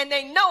it and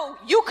they know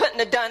you couldn't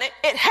have done it.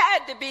 It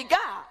had to be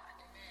God.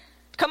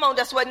 Come on,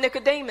 that's what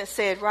Nicodemus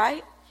said,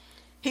 right?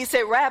 He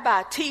said,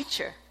 Rabbi,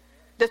 teacher,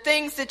 the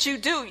things that you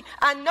do,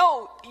 I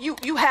know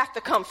you have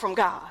to come from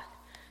God.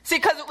 See,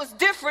 because it was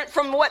different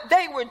from what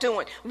they were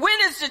doing. When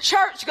is the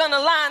church going to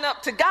line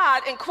up to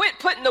God and quit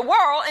putting the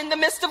world in the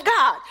midst of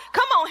God?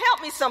 Come on,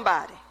 help me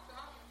somebody.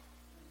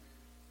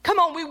 Come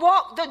on, we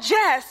walk, the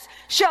just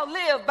shall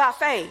live by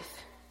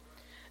faith.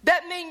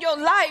 That means your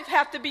life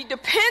have to be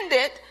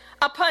dependent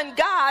upon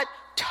God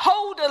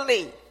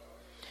totally.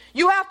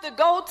 You have to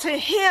go to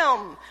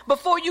him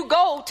before you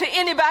go to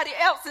anybody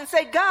else and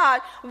say,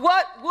 God,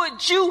 what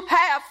would you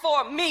have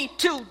for me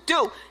to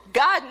do?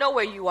 God know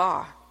where you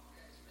are.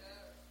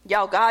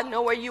 Y'all, God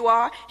know where you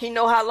are. He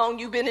know how long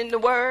you've been in the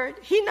word.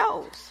 He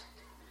knows.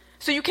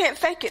 So you can't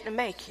fake it to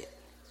make it.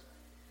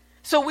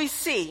 So we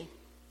see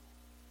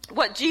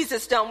what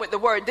Jesus done with the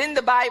word. Then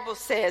the Bible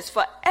says,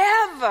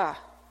 forever,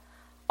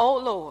 O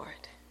Lord,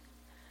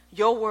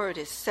 your word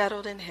is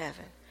settled in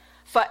heaven.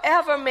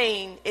 Forever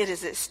mean it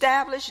is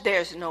established.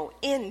 There's no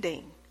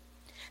ending.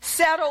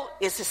 Settled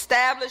is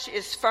established,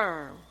 is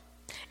firm.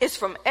 It's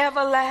from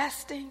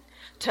everlasting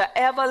to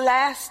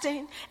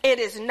everlasting. It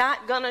is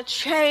not going to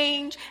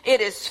change.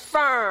 It is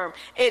firm.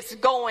 It's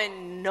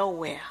going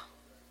nowhere.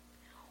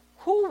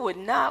 Who would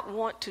not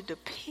want to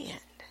depend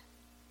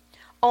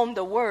on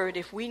the word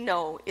if we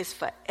know it's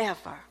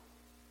forever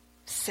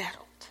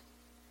settled?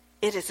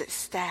 It is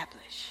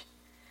established.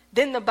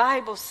 Then the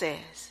Bible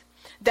says,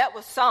 that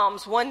was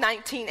Psalms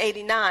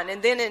 119:89.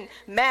 And then in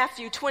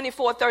Matthew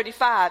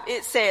 24:35,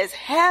 it says,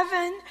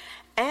 heaven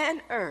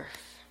and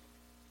earth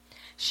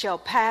shall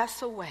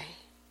pass away,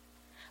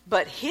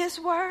 but his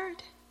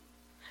word,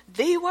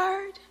 the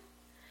word,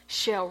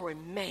 shall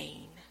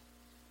remain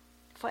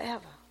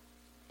forever.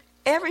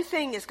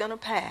 Everything is going to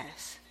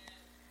pass,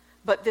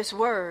 but this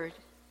word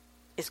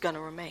is going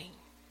to remain.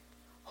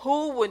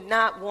 Who would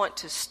not want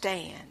to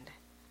stand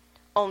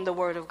on the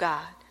word of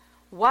God?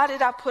 Why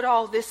did I put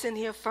all this in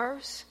here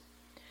first?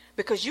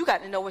 Because you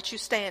got to know what you're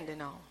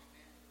standing on.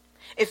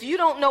 If you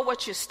don't know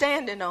what you're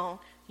standing on,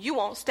 you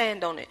won't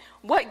stand on it.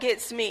 What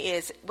gets me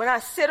is when I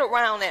sit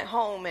around at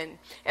home and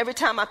every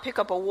time I pick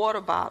up a water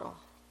bottle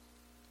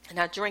and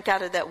I drink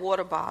out of that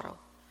water bottle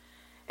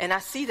and I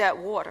see that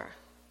water,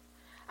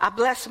 I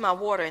bless my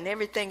water, and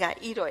everything I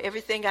eat or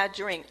everything I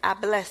drink, I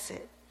bless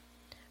it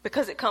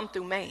because it comes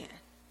through man.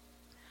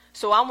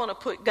 So I want to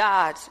put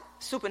God's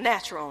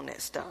supernatural on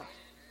that stuff.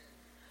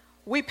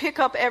 We pick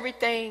up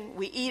everything,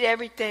 we eat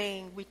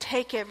everything, we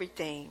take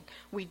everything,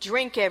 we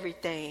drink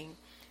everything,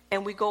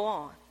 and we go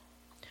on.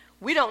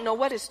 We don't know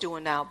what it's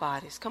doing to our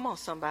bodies. Come on,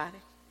 somebody.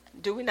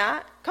 Do we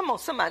not? Come on,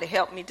 somebody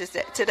help me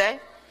today.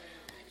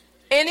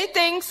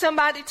 Anything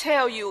somebody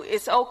tell you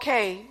is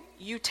okay,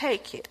 you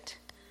take it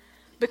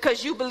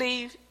because you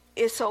believe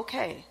it's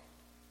okay.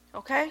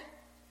 Okay?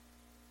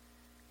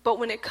 But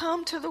when it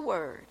comes to the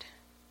word,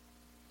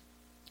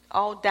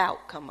 all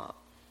doubt come up.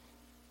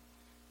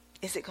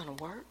 Is it going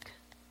to work?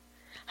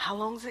 How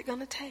long is it going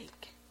to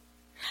take?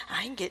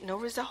 I ain't getting no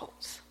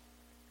results.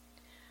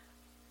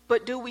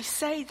 But do we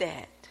say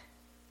that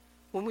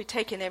when we're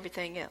taking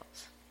everything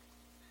else?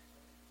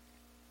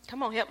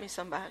 Come on, help me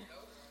somebody.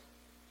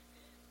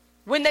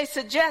 When they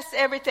suggest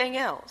everything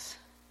else,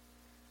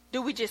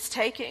 do we just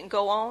take it and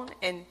go on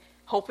and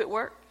hope it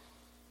works?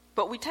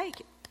 But we take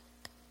it.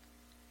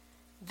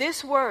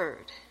 This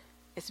word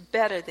is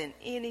better than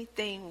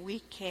anything we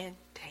can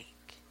take.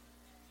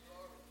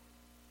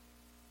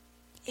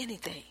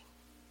 Anything.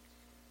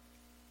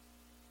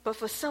 But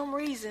for some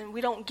reason,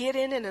 we don't get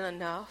in it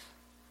enough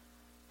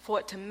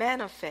for it to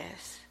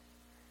manifest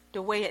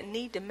the way it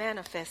need to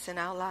manifest in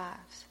our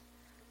lives.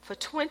 For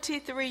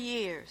 23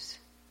 years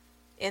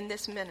in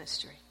this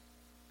ministry,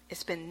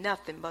 it's been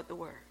nothing but the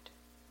word.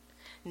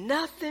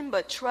 Nothing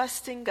but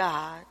trusting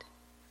God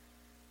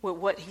with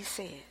what he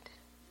said.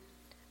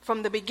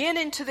 From the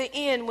beginning to the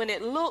end, when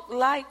it looked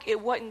like it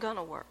wasn't going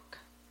to work.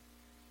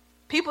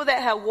 People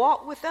that have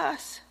walked with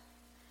us,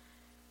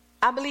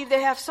 I believe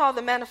they have saw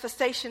the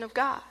manifestation of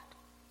God.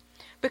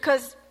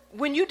 Because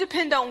when you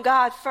depend on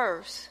God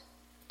first,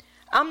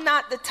 I'm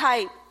not the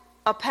type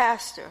of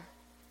pastor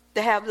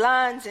to have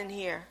lines in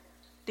here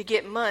to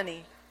get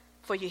money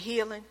for your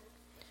healing,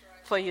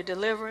 for your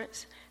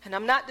deliverance. And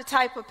I'm not the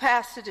type of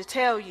pastor to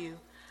tell you,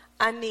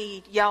 I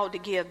need y'all to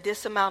give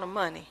this amount of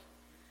money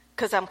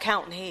because I'm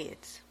counting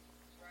heads.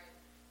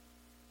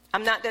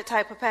 I'm not that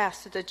type of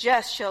pastor. The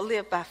just shall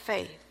live by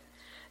faith.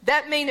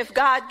 That means if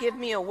God give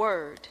me a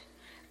word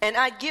and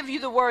I give you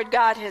the word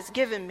God has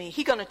given me,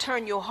 he's going to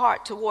turn your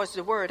heart towards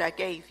the word I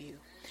gave you.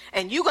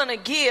 And you're going to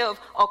give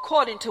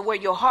according to where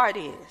your heart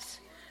is.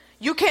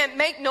 You can't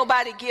make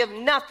nobody give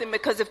nothing,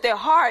 because if their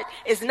heart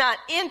is not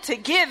into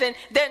giving,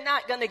 they're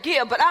not going to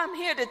give. But I'm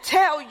here to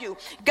tell you,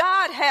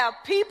 God have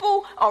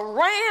people,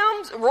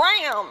 rams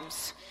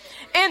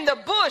in the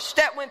bush,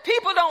 that when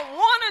people don't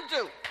want to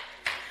do,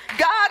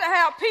 God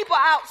have people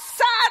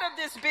outside of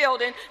this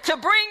building to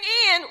bring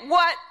in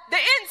what the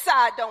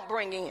inside don't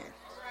bring in.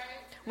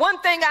 One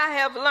thing I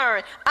have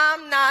learned,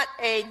 I'm not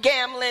a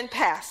gambling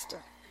pastor.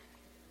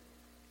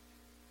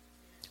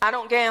 I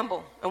don't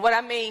gamble. And what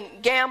I mean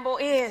gamble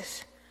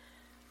is,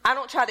 I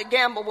don't try to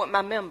gamble with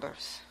my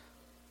members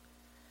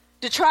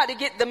to try to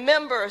get the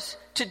members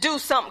to do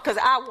something because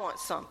I want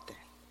something.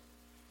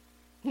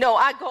 No,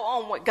 I go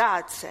on what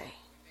God say,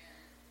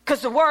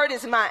 because the word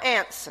is my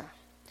answer.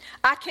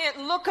 I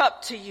can't look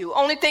up to you.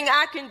 Only thing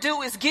I can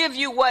do is give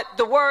you what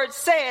the word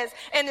says,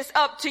 and it's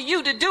up to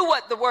you to do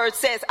what the word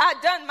says.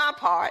 I've done my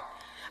part,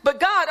 but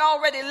God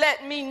already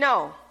let me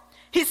know.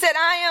 He said,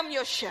 I am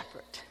your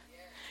shepherd.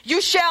 You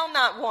shall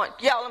not want.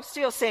 Y'all, I'm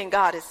still saying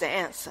God is the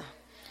answer.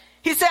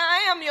 He said,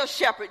 I am your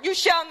shepherd. You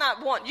shall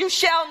not want. You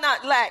shall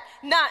not lack.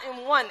 Not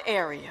in one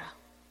area.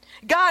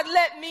 God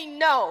let me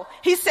know.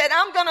 He said,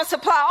 I'm going to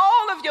supply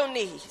all of your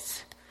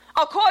needs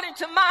according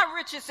to my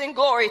riches and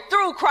glory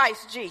through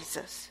Christ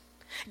Jesus.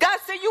 God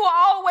said, you will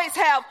always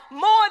have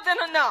more than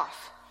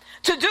enough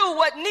to do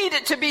what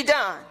needed to be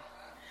done.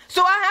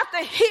 So I have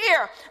to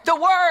hear the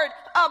word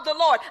of the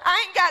Lord.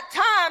 I ain't got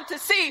time to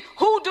see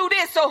who do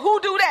this or who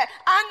do that.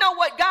 I know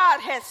what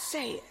God has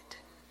said.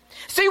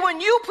 See,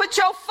 when you put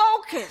your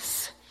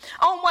focus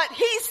on what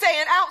he's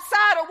saying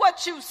outside of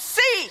what you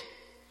see,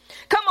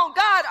 come on,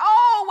 God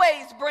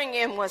always bring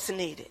in what's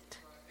needed.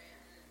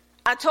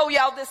 I told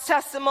y'all this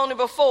testimony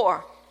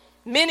before.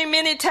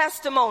 Many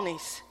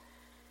testimonies.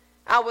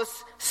 I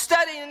was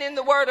studying in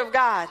the word of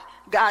God.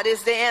 God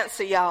is the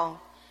answer, y'all.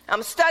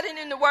 I'm studying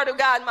in the word of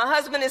God. My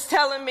husband is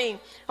telling me,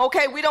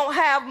 okay, we don't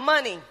have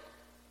money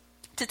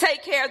to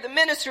take care of the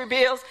ministry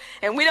bills,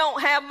 and we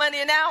don't have money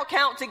in our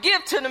account to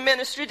give to the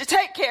ministry to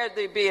take care of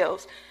the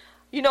bills.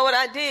 You know what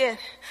I did?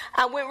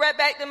 I went right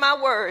back to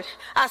my word.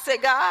 I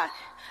said, God,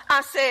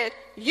 I said,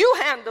 you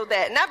handle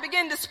that. And I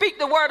began to speak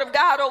the word of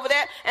God over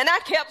that, and I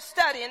kept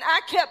studying.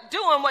 I kept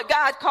doing what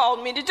God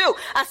called me to do.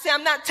 I said,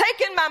 I'm not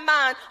taking my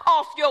mind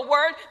off your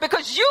word,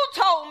 because you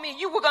told me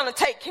you were going to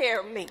take care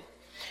of me.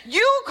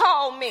 You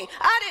called me.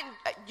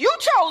 You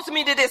chose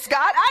me to this, God.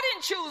 I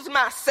didn't choose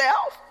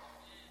myself.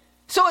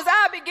 So as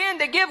I began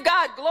to give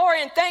God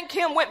glory and thank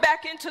him, went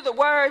back into the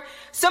word,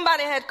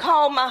 somebody had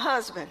called my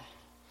husband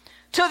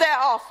to their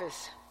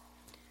office.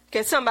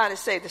 Can somebody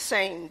say the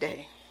same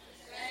day?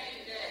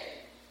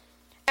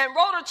 And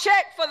wrote a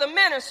check for the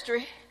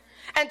ministry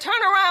and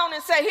turn around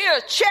and say,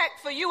 here's a check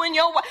for you and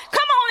your wife. Come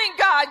on in,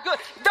 God. Good.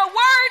 The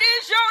word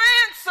is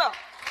your answer.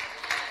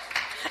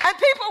 And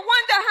people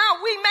wonder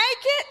how we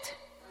make it.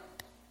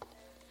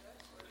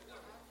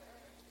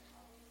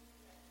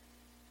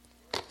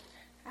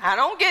 I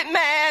don't get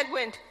mad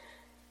when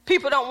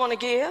people don't want to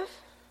give.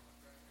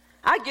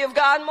 I give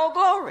God more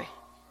glory,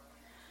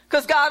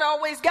 because God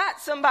always got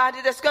somebody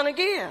that's going to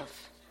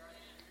give.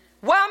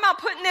 Why am I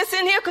putting this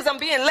in here? Because I'm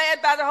being led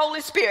by the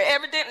Holy Spirit.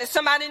 Evidently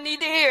somebody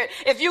need to hear it.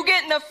 If you're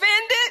getting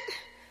offended,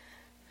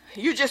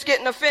 you're just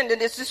getting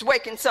offended. It's just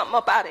waking something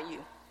up out of you.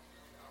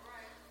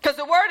 Because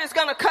the word is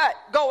going to cut.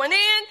 Going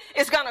in,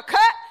 it's going to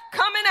cut.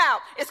 Coming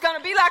out, it's going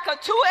to be like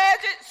a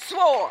two-edged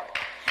sword.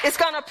 It's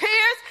going to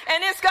pierce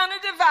and it's going to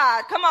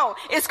divide. Come on.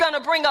 It's going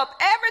to bring up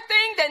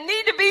everything that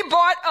need to be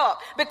brought up.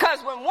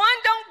 Because when one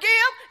don't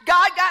give,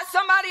 God got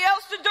somebody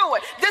else to do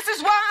it. This is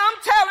why I'm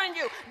telling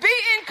you, be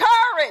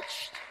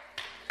encouraged.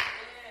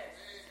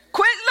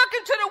 Quit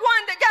looking to the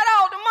one that got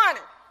all the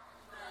money.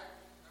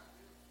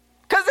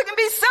 Because it can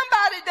be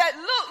somebody that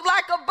look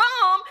like a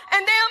bum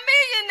and they're a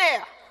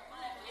millionaire.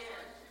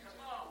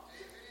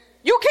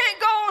 You can't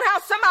go on how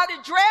somebody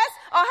dress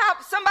or how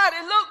somebody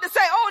look to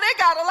say, oh, they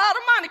got a lot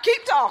of money.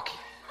 Keep talking.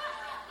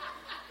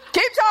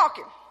 Keep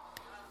talking.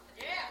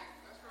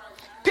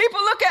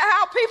 People look at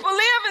how people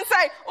live and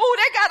say, oh,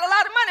 they got a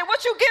lot of money.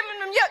 What you giving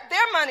them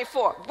their money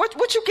for?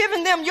 What you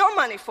giving them your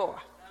money for?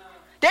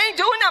 They ain't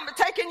doing nothing but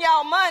taking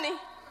y'all money.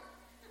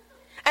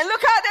 And look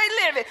how they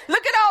living.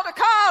 Look at all the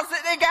cars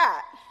that they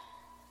got.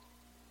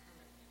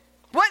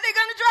 What they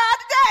gonna drive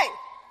today?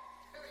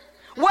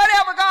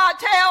 Whatever God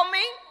tell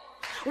me.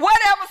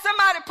 Whatever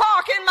somebody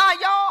park in my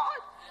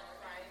yard.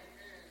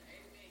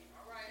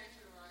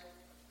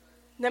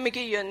 Let me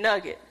give you a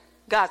nugget.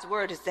 God's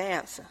word is the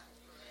answer.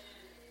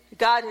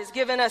 God has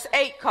given us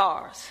 8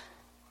 cars.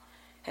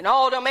 And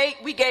all them 8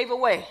 we gave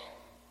away.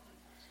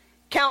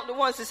 Count the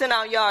ones that's in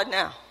our yard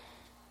now.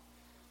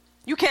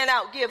 You can't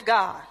outgive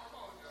God.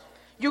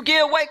 You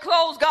give away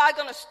clothes, God's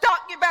going to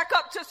stock you back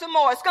up to some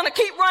more. It's going to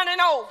keep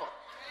running over.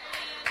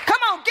 Come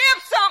on,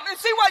 give something and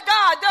see what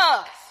God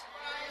does.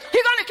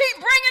 He's going to keep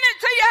bringing it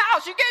to your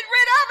house. You get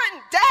rid of it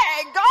and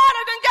dag, God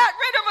done got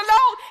rid of a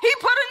load. He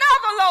put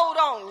another load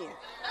on you.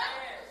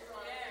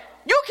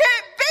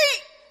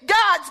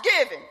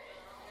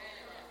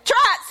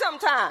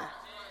 time.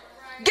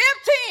 Give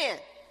 10.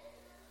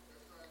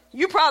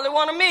 You probably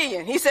want $1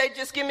 million. He said,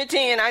 just give me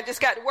 10. I just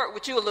got to work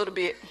with you a little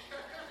bit.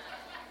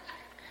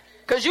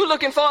 Because you're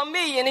looking for $1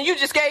 million and you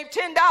just gave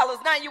 $10.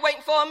 Now you're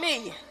waiting for $1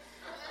 million.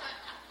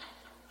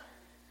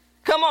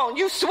 Come on,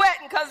 you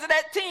sweating because of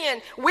that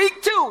 10.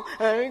 Week 2,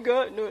 I ain't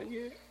got nothing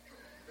yet.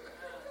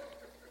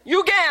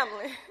 You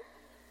gambling.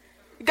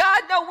 God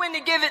know when to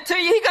give it to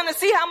you. He's going to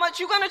see how much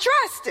you're going to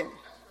trust him.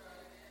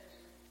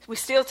 We're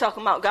still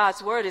talking about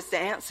God's word is the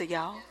answer,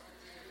 y'all.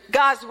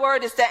 God's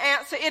word is the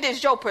answer. It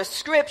is your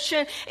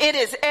prescription. It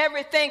is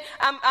everything.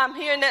 I'm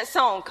hearing that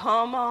song.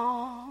 Come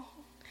on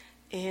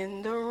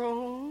in the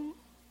room.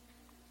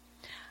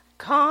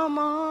 Come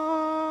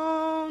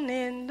on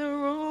in the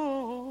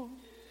room.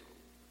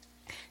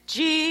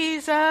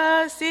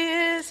 Jesus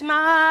is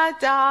my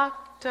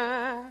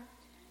doctor.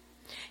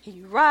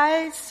 He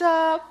writes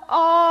up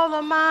all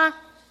of my.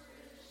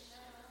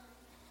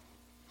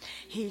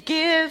 He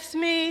gives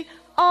me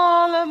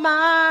all of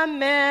my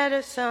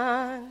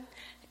medicine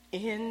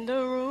in the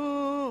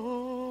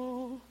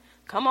room.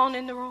 Come on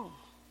in the room.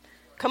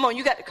 Come on,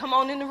 you got to come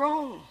on in the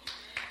room.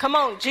 Come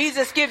on,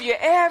 Jesus give you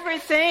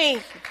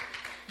everything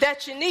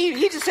that you need.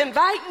 He's just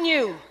inviting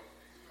you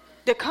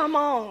to come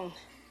on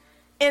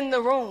in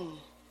the room.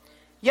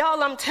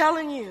 Y'all, I'm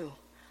telling you,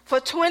 for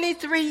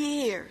 23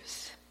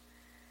 years,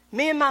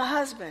 me and my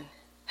husband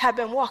have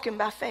been walking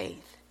by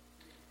faith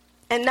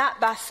and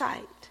not by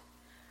sight.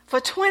 For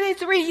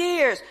 23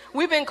 years,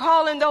 we've been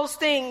calling those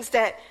things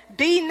that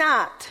be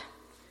not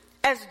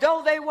as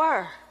though they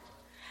were.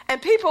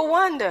 And people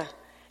wonder,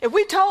 if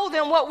we told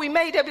them what we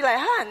made, they'd be like,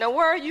 huh, now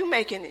where are you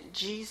making it?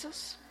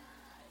 Jesus.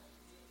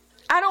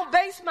 I don't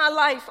base my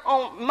life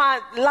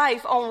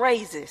on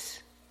raises.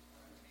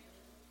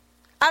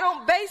 I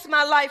don't base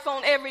my life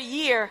on every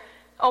year.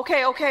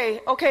 Okay,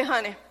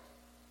 honey.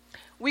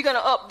 We're going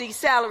to up these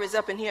salaries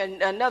up in here.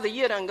 Another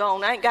year done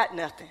gone. I ain't got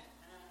nothing.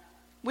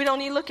 We don't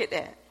even look at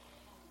that.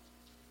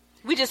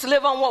 We just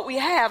live on what we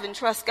have and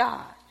trust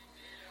God.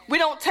 We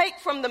don't take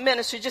from the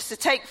ministry just to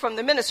take from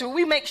the ministry.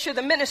 We make sure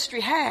the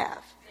ministry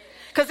have.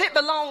 Because it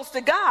belongs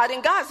to God.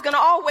 And God's going to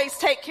always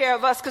take care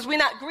of us because we're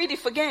not greedy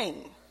for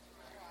gain.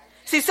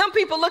 See, some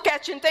people look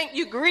at you and think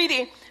you're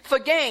greedy for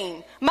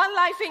gain. My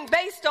life ain't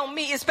based on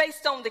me. It's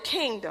based on the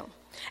kingdom.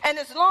 And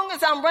as long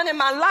as I'm running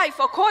my life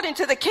according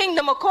to the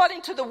kingdom,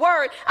 according to the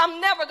word,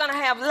 I'm never going to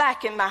have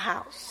lack in my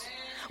house.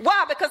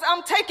 Why? Because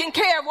I'm taking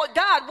care of what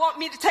God wants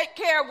me to take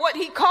care of, what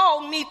he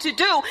called me to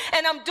do.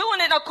 And I'm doing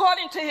it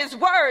according to his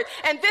word.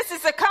 And this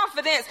is the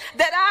confidence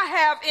that I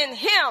have in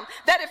him,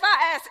 that if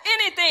I ask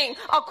anything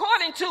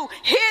according to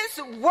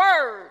his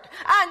word,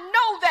 I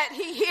know that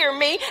he hear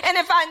me. And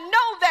if I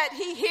know that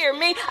he hear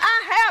me, I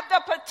have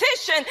the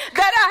petition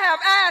that I have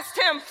asked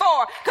him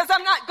for, because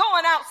I'm not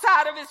going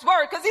outside of his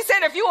word. Because he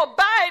said, if you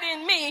abide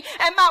in me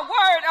and my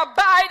word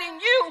abide in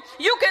you,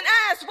 you can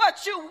ask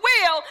what you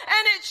will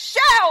and it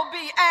shall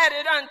be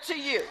added unto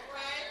you.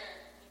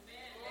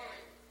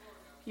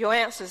 Your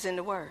answer's in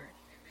the word.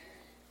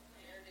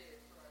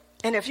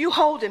 And if you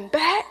hold him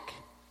back,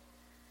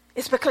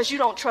 it's because you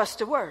don't trust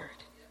the word.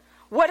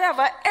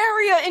 Whatever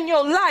area in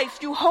your life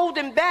you hold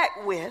him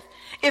back with,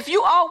 if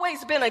you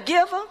always been a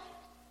giver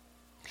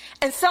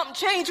and something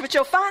changed with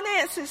your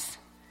finances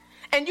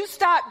and you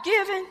stop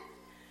giving,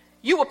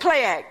 you were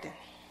play acting.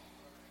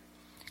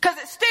 Because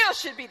it still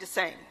should be the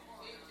same.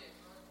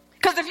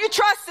 Because if you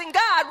trust in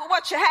God with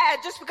what you had,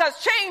 just because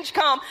change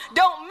come,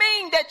 don't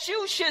mean that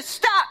you should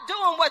stop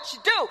doing what you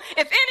do.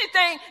 If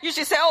anything, you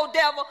should say, oh,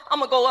 devil, I'm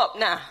going to go up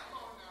now.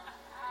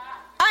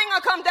 I ain't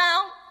going to come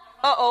down.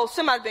 Uh-oh,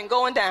 somebody's been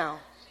going down.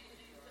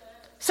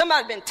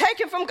 Somebody's been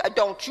taken from God.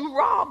 Don't you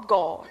rob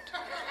God.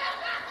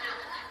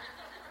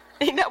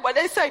 Ain't that what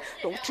they say?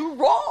 Don't you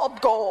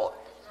rob God.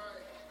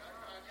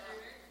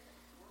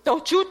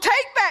 Don't you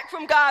take back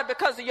from God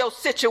because of your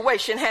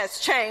situation has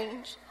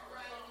changed.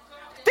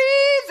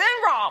 Thieves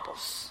and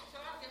robbers.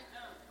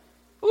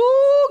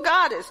 Ooh,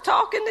 God is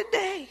talking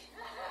today.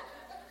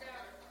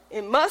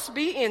 It must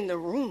be in the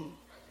room.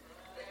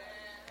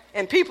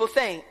 And people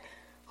think,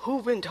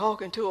 who been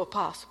talking to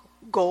Apostle?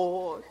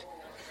 God.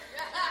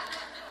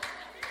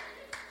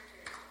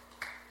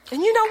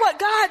 And you know what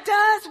God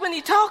does when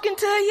he's talking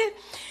to you?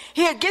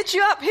 He'll get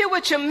you up here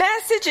with your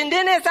message, and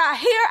then as I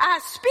hear, I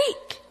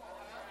speak.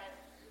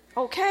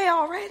 Okay,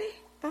 already?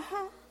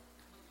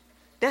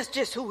 That's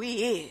just who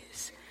he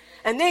is.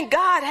 And then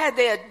God had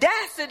the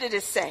audacity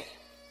to say,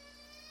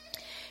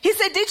 he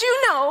said, did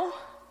you know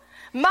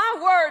my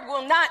word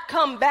will not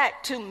come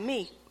back to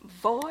me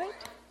void?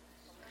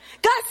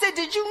 God said,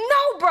 did you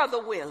know,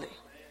 Brother Willie,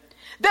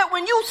 that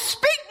when you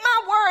speak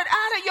my word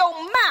out of your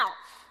mouth,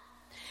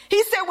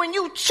 he said, when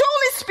you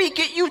truly speak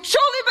it, you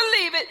truly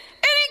believe it,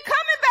 it ain't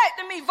coming back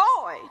to me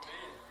void.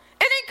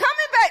 It ain't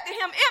coming back to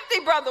him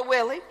empty, Brother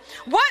Willie.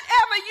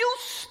 Whatever you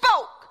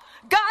spoke,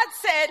 God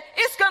said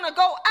it's going to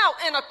go out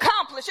and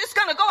accomplish. It's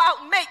going to go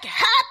out and make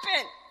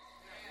happen.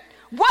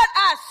 What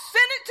I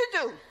sent it to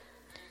do,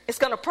 it's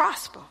going to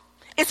prosper.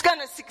 It's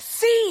going to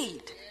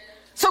succeed.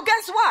 So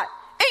guess what?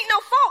 Ain't no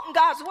fault in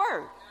God's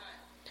word.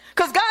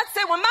 Because God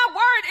said, when my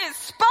word is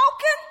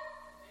spoken,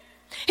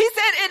 he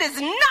said it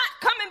is not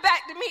coming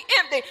back to me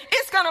empty.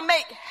 It's going to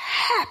make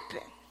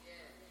happen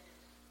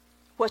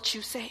what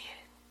you said,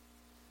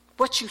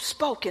 what you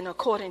spoken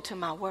according to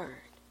my word.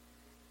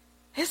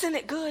 Isn't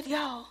it good,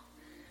 y'all,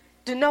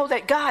 to know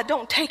that God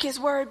don't take his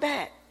word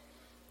back?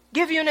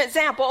 Give you an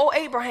example. Oh,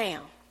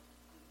 Abraham.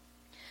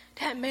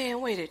 That man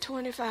waited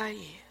 25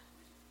 years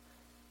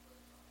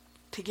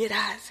to get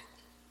Isaac.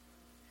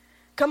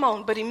 Come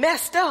on, but he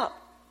messed up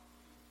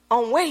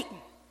on waiting.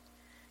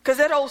 Because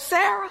that old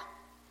Sarah,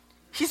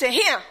 she said,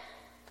 here,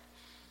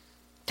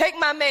 take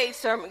my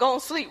maidservant, go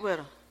and sleep with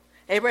her.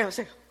 Abraham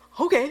said,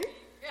 okay.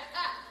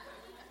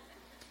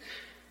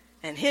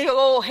 And here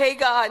old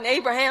Hagar and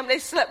Abraham, they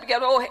slept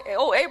together.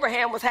 Old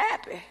Abraham was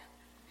happy.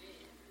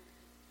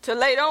 Till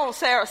later on,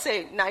 Sarah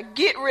said, now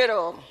get rid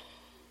of him.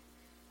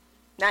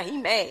 Now he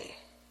mad.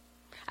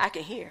 I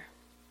can hear.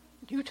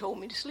 You told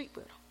me to sleep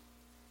with him.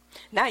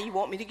 Now you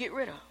want me to get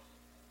rid of him.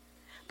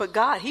 But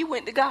God, he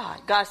went to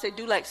God. God said,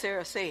 do like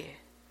Sarah said.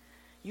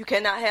 You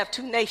cannot have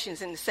two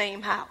nations in the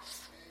same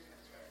house.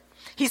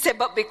 He said,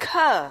 but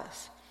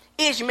because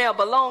Ishmael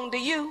belonged to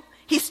you,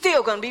 he's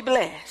still going to be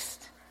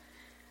blessed.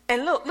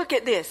 And look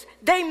at this.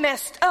 They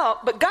messed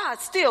up, but God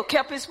still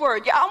kept his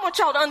word. I want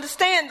y'all to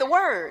understand the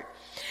word.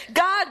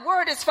 God's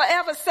word is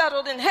forever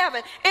settled in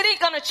heaven. It ain't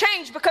going to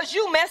change because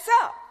you mess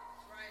up.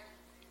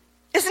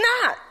 It's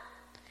not.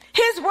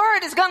 His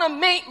word is going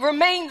to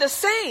remain the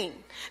same.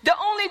 The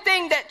only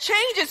thing that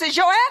changes is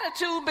your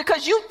attitude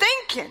because you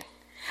thinking,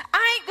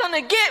 I ain't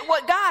going to get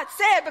what God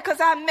said because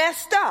I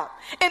messed up.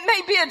 It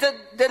may be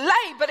a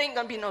delay, but ain't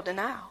going to be no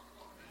denial.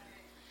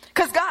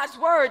 Because God's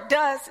word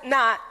does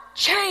not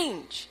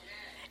change.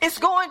 It's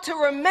going to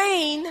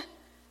remain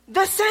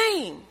the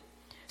same.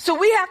 So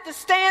we have to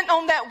stand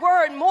on that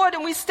word more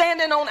than we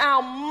standing on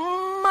our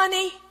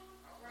money.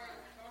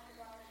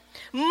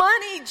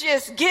 Money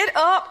just get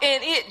up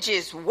and it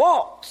just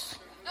walks.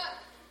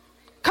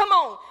 Come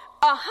on.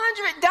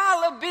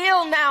 $100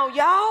 bill now,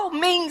 y'all,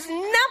 means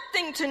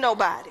nothing to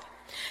nobody.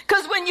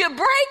 Because when you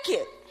break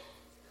it,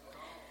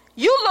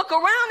 you look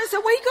around and say,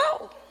 where you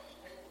go?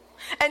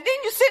 And then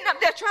you're sitting up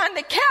there trying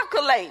to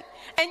calculate,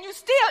 and you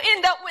still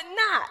end up with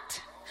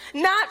not.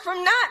 Not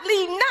from not,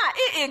 leave not.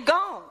 It is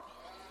gone.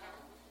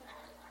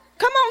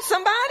 Come on,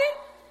 somebody.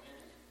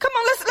 Come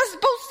on, let's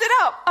boost it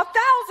up.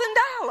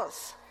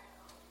 $1,000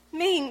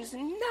 means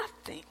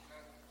nothing.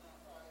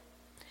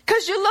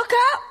 Because you look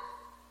up,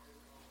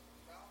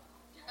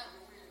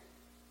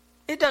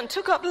 it done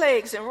took up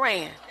legs and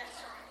ran.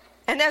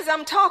 And as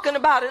I'm talking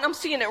about it, I'm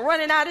seeing it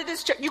running out of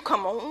this church. You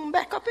come on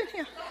back up in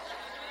here.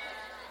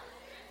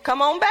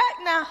 Come on back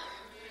now.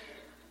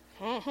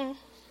 Mm-hmm.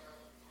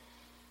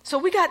 So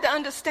we got to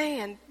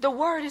understand the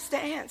word is the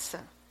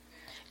answer.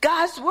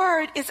 God's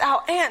word is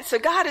our answer.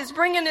 God is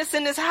bringing us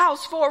in this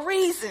house for a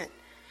reason.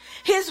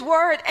 His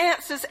word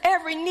answers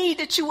every need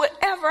that you would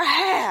ever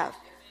have.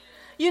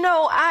 You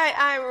know,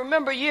 I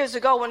remember years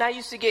ago when I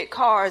used to get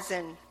cars,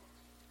 and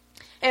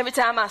every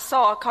time I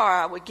saw a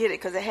car, I would get it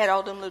because it had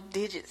all them little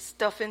digit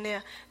stuff in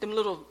there, them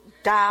little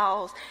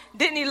dials.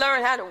 Didn't he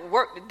learn how to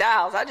work the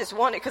dials? I just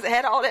wanted it because it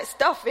had all that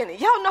stuff in it.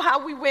 Y'all know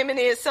how we women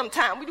is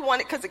sometimes. We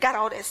want it because it got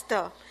all that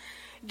stuff.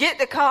 Get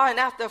the car, and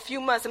after a few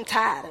months, I'm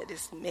tired of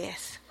this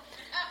mess.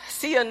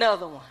 See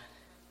another one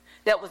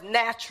that was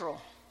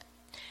natural.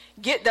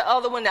 Get the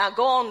other one. I'll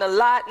go on the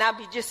lot, and I'll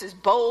be just as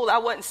bold. I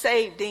wasn't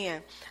saved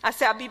then. I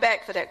said, I'll be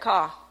back for that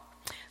car.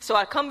 So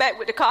I come back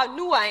with the car. I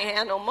knew I ain't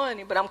had no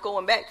money, but I'm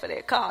going back for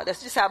that car.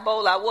 That's just how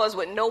bold I was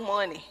with no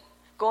money.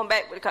 Going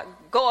back with the car.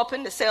 Go up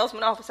in the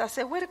salesman office. I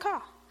said, where the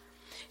car?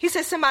 He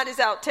said, somebody's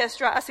out test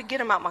drive. I said,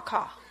 get him out my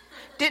car.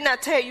 Didn't I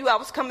tell you I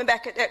was coming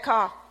back at that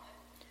car?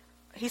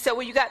 He said,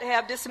 well, you got to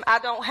have this. I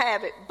don't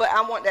have it, but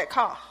I want that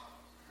car.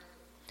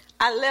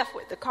 I left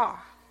with the car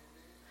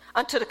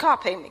until the car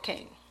payment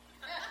came.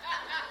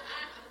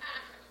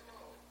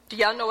 Do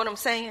y'all know what I'm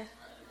saying?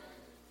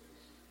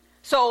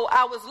 So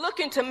I was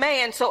looking to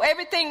man. So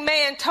everything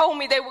man told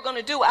me they were going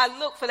to do, I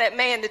looked for that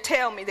man to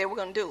tell me they were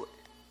going to do it.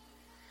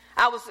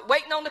 I was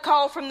waiting on the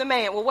call from the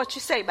man. Well, what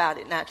you say about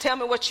it now? Tell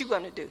me what you're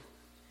going to do.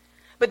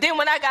 But then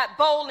when I got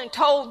bold and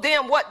told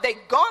them what they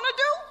going to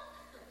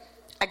do,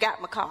 I got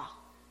my car.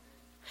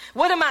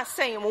 What am I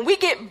saying? When we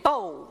get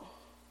bold,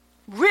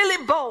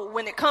 really bold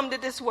when it comes to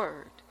this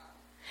word,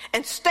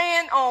 and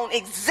stand on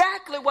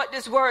exactly what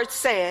this word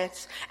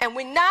says, and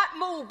we're not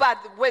moved by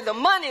the way the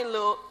money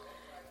look,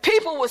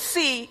 people will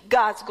see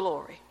God's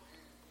glory.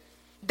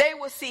 They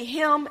will see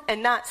him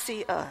and not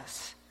see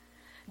us.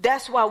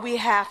 That's why we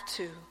have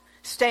to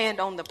stand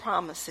on the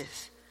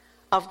promises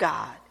of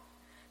God.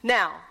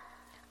 Now,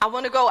 I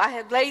want to go, I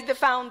have laid the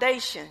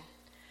foundation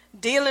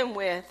dealing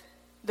with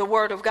the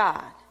word of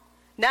God.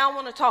 Now I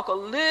want to talk a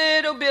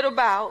little bit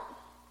about,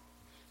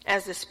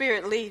 as the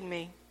Spirit lead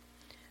me,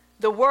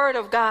 the word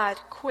of God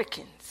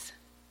quickens.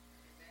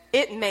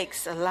 It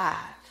makes alive.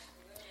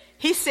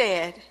 He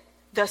said,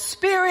 the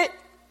Spirit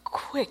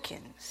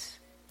quickens.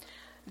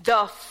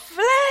 The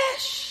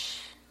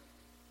flesh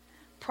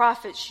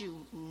profits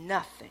you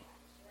nothing.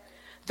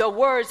 The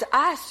words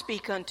I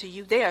speak unto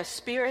you, they are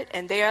spirit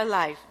and they are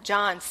life.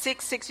 John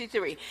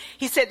 6:63.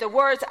 He said, the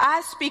words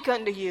I speak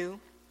unto you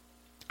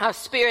are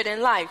spirit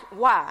and life.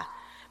 Why?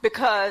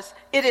 Because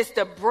it is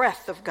the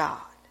breath of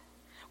God.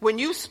 When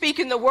you speak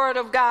in the word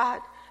of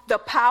God, the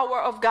power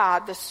of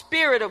God, the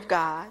spirit of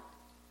God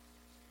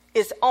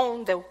is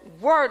on the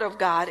word of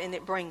God, and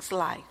it brings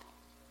life.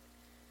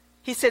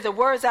 He said, the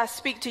words I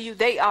speak to you,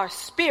 they are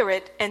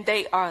spirit and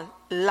they are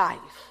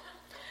life.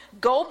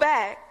 Go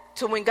back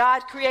to when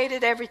God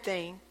created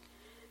everything.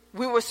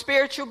 We were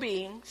spiritual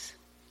beings.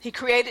 He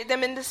created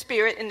them in the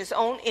spirit, in his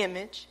own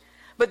image.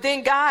 But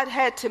then God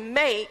had to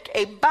make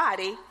a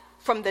body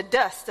from the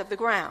dust of the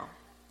ground.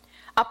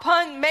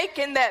 Upon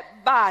making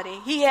that body,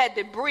 he had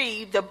to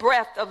breathe the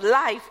breath of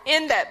life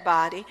in that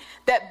body.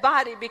 That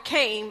body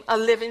became a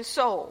living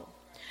soul.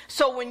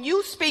 So when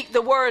you speak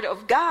the word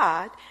of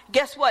God,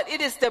 guess what?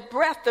 It is the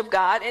breath of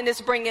God, and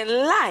it's bringing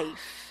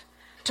life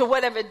to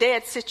whatever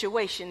dead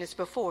situation is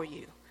before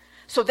you.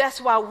 So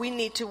that's why we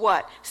need to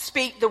what?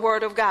 Speak the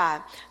word of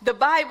God. The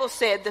Bible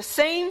said the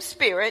same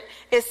spirit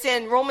is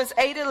in Romans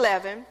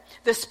 8:11.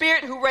 The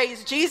spirit who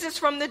raised Jesus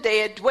from the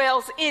dead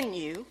dwells in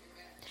you.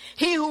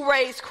 He who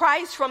raised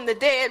Christ from the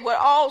dead will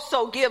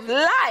also give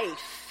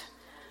life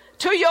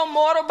to your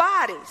mortal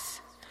bodies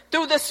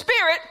through the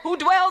spirit who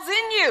dwells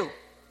in you.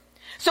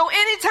 So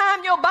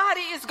anytime your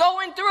body is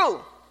going through,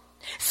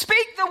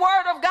 speak the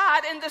word of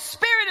God, and the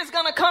spirit is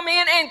going to come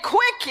in and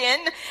quicken,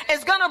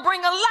 is going to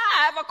bring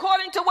alive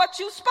according to what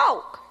you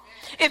spoke.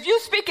 If you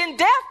speaking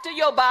death to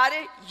your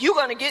body, you're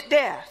going to get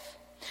death.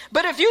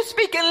 But if you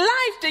speaking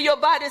life to your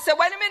body and say,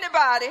 wait a minute,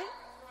 body.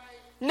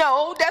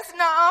 No, that's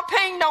not,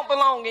 pain don't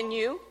belong in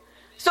you.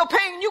 So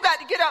pain, you got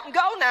to get up and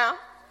go now.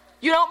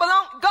 You don't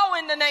belong. Go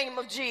in the name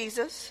of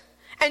Jesus.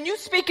 And you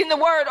speaking the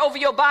word over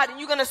your body,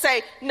 you're going to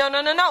say,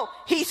 no.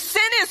 He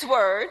sent his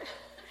word.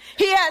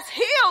 He has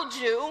healed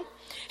you.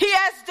 He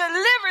has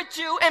delivered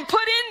you and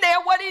put in there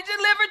what he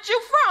delivered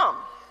you from.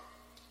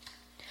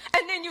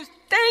 And then you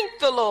thank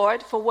the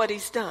Lord for what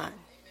he's done.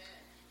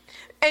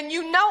 And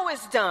you know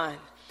it's done.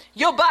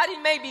 Your body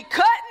may be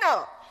cutting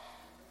up,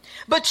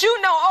 but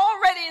you know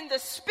already in the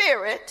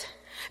spirit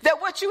that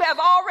what you have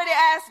already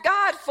asked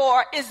God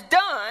for is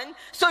done.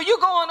 So you're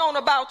going on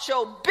about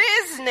your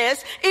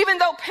business. Even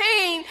though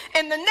pain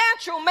in the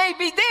natural may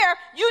be there,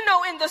 you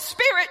know in the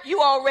spirit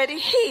you already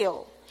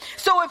healed.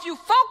 So if you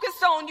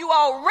focus on you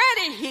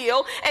already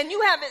healed and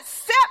you have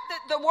accepted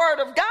the word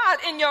of God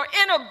in your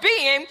inner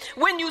being,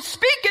 when you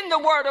speak in the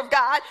word of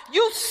God,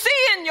 you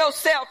seeing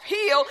yourself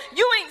healed.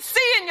 You ain't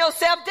seeing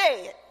yourself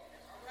dead.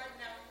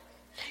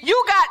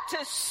 You got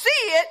to see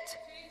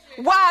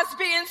it while it's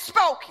being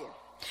spoken.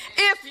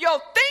 If your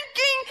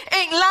thinking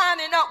ain't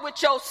lining up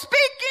with your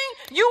speaking,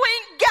 you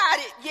ain't got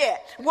it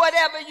yet.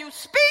 Whatever you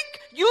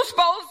speak, you're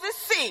supposed to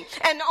see.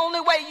 And the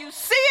only way you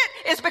see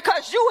it is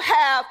because you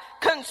have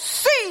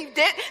conceived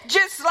it,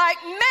 just like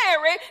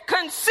Mary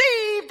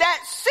conceived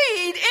that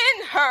seed in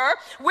her,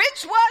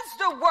 which was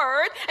the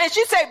word. And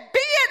she said,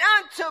 be it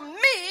unto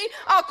me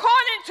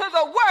according to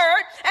the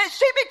word. And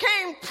she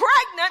became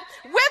pregnant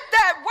with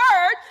that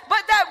word,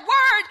 but that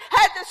word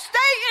had to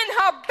stay in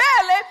her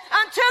belly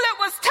until it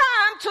was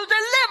time to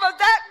deliver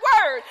that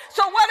word.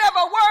 So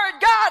whatever word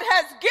God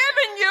has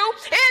given you,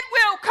 it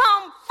will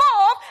come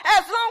forth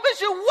as long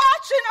as you're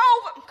watching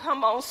over.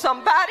 Come on,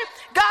 somebody.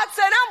 God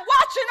said, I'm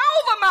watching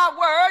over my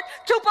word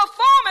to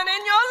perform it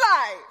in your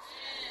life.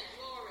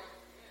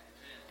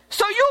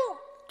 So you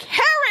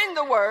carrying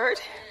the word.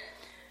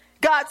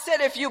 God said,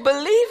 if you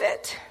believe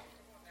it,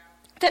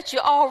 that you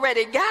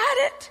already got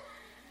it,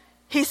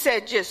 he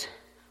said, just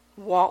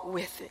walk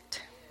with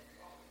it.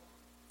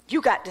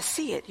 You got to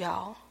see it,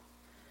 y'all.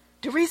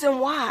 The reason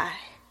why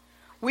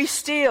we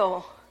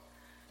still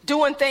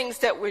doing things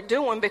that we're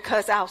doing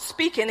because our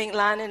speaking ain't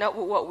lining up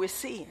with what we're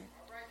seeing.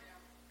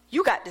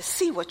 You got to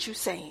see what you're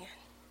saying.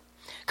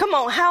 Come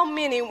on, how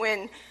many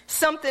when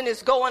something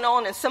is going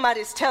on and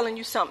somebody's telling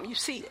you something, you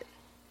see it?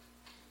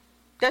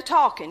 They're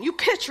talking, you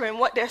picturing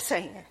what they're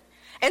saying,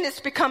 and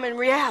it's becoming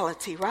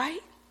reality,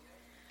 right?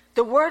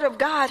 The word of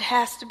God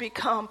has to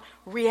become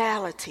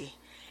reality.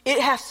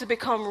 It has to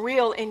become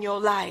real in your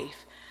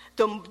life.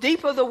 The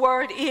deeper the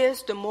word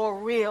is, the more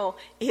real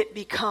it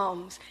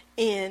becomes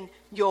in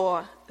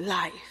your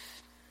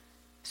life.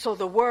 So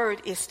the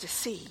word is the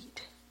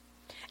seed.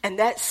 And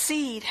that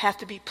seed has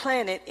to be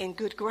planted in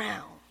good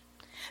ground.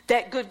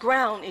 That good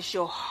ground is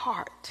your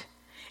heart.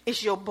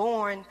 It's your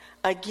born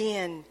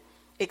again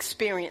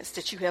experience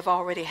that you have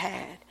already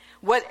had.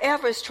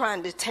 Whatever is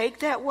trying to take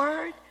that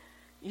word,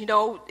 you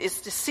know,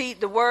 it's the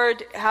seed, the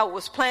word, how it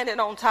was planted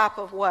on top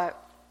of what?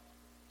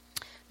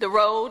 The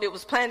road. It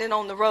was planted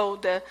on the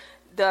road.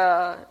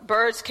 The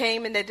birds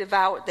came and they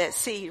devoured that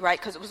seed, right?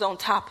 Because it was on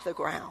top of the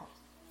ground.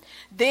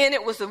 Then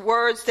it was the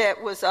words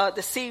that was,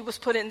 the seed was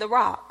put in the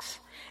rocks.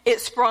 It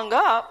sprung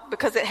up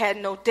because it had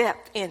no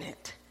depth in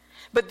it.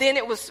 But then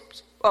it was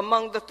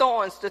among the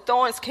thorns. The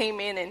thorns came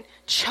in and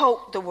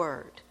choked the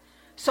word.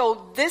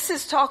 So this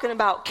is talking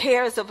about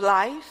cares of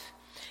life.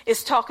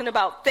 It's talking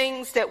about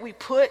things that we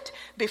put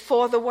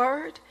before the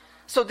word.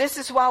 So this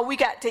is why we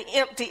got to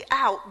empty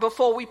out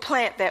before we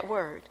plant that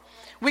word.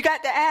 We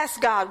got to ask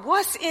God,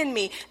 what's in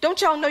me?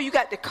 Don't y'all know you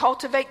got to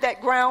cultivate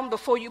that ground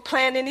before you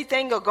plant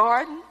anything, a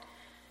garden?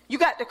 You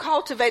got to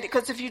cultivate it,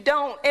 because if you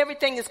don't,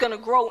 everything is going to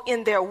grow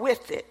in there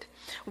with it.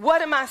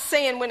 What am I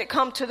saying when it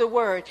comes to the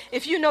word?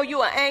 If you know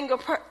you're an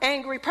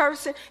angry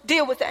person,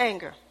 deal with the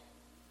anger.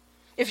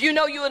 If you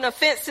know you're an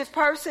offensive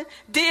person,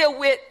 deal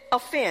with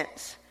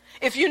offense.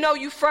 If you know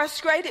you're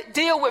frustrated,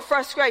 deal with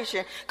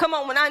frustration. Come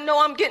on, when I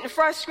know I'm getting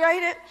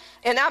frustrated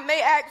and I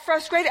may act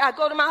frustrated, I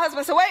go to my husband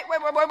and say,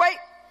 wait.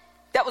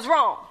 That was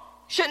wrong.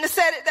 Shouldn't have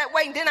said it that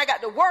way. And then I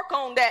got to work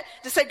on that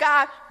to say,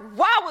 God,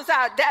 why was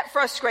I that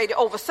frustrated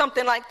over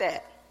something like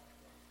that?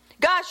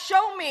 God,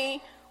 show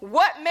me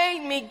what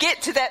made me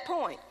get to that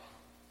point.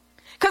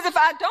 Because if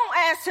I don't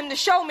ask him to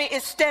show me,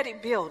 it's steady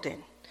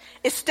building.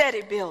 It's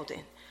steady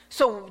building.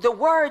 So the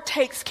word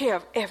takes care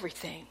of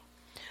everything.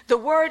 The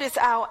word is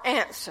our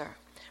answer.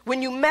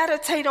 When you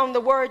meditate on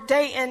the word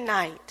day and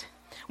night,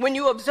 when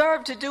you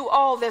observe to do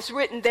all that's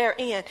written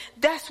therein,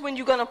 that's when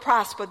you're going to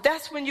prosper.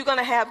 That's when you're going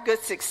to have good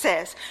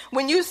success.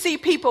 When you see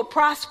people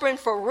prospering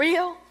for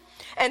real,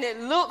 and it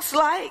looks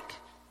like,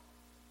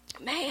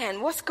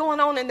 man, what's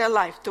going on in their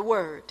life? The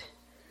word.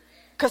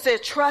 Because they're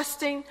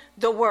trusting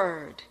the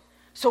word.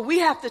 So we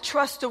have to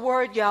trust the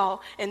word,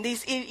 y'all, in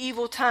these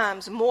evil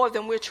times more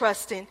than we're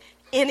trusting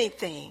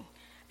anything.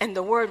 And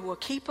the word will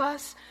keep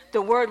us.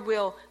 The word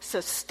will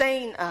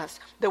sustain us.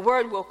 The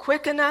word will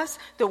quicken us.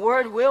 The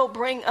word will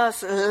bring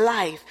us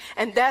life.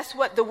 And that's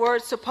what the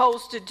word's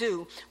supposed to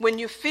do. When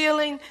you're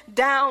feeling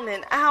down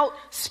and out,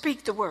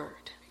 speak the word.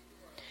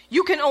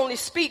 You can only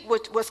speak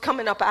what's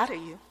coming up out of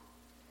you.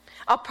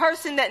 A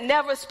person that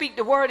never speak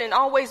the word and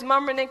always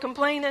murmuring and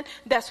complaining,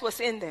 that's what's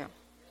in them.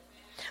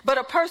 But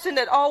a person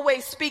that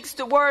always speaks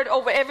the word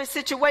over every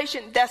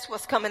situation, that's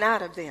what's coming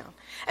out of them.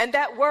 And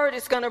that word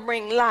is going to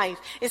bring life.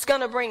 It's going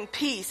to bring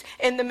peace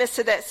in the midst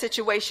of that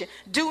situation.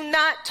 Do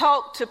not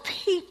talk to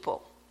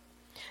people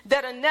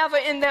that are never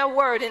in their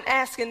word and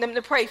asking them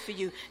to pray for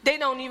you. They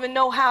don't even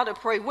know how to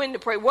pray, when to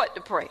pray, what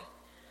to pray.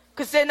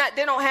 Because they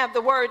don't have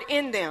the word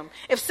in them.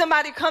 If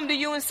somebody come to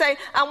you and say,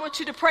 I want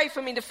you to pray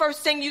for me, the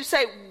first thing you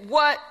say,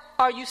 what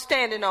are you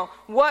standing on?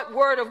 What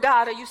word of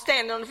God are you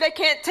standing on? If they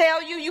can't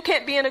tell you, you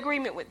can't be in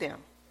agreement with them.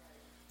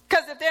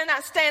 Because if they're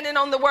not standing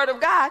on the word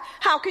of God,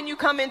 how can you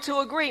come into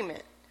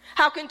agreement?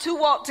 How can two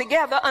walk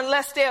together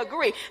unless they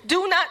agree?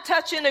 Do not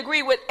touch and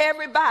agree with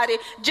everybody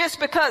just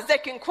because they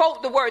can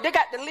quote the word. They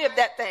got to live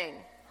that thing.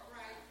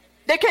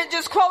 They can't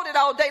just quote it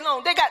all day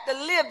long. They got to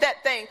live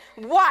that thing.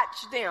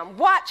 Watch them.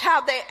 Watch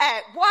how they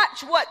act.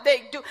 Watch what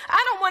they do.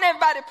 I don't want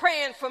everybody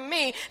praying for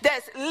me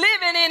that's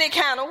living any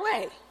kind of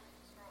way.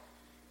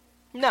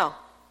 No.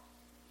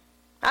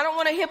 I don't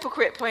want a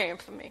hypocrite praying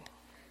for me.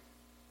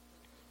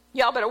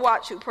 Y'all better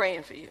watch who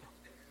praying for you.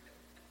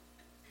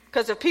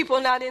 Because if people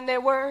are not in their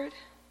word,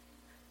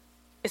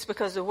 it's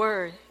because the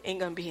word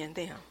ain't going to be in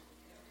them.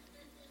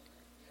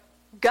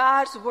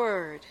 God's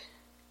word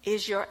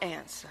is your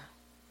answer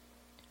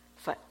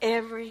for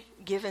every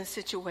given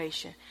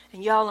situation.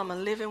 And y'all, I'm a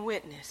living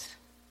witness.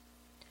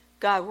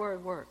 God's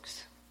word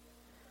works.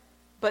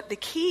 But the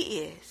key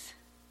is,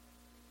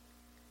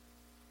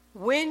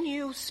 when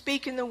you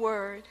speak in the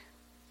word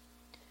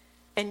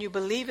and you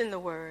believe in the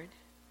word,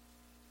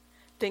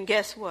 then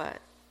guess what?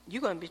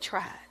 You're going to be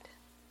tried.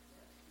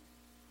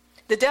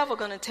 The devil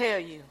going to tell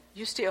you,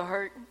 you still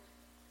hurting.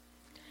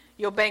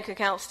 Your bank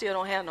account still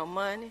don't have no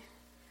money.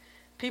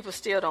 People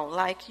still don't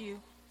like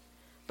you.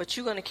 But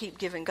you're going to keep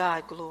giving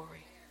God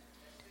glory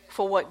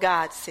for what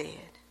God said.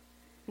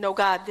 No,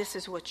 God, this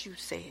is what you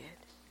said.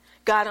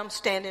 God, I'm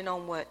standing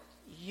on what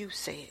you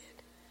said.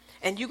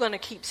 And you're going to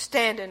keep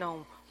standing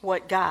on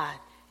what God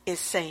is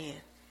saying.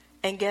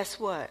 And guess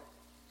what?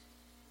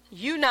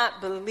 You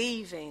not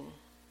believing.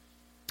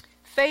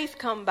 Faith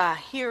come by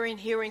hearing,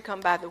 hearing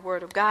come by the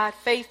word of God.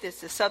 Faith is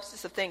the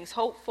substance of things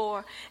hoped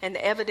for and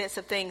the evidence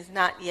of things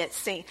not yet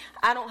seen.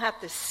 I don't have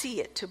to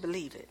see it to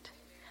believe it.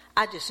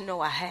 I just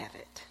know I have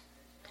it.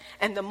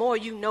 And the more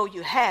you know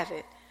you have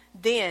it,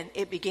 then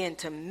it begins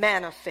to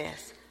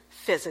manifest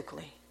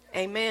physically.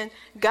 Amen.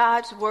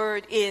 God's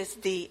word is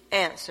the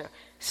answer.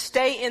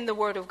 Stay in the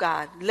word of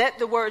God. Let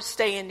the word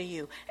stay into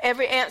you.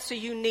 Every answer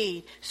you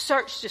need,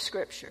 search the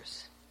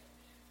scriptures.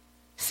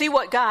 See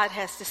what God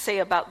has to say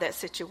about that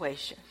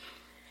situation.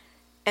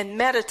 And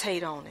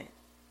meditate on it.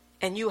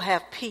 And you'll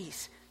have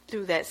peace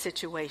through that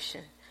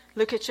situation.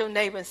 Look at your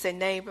neighbor and say,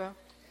 neighbor,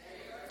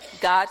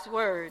 God's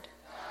word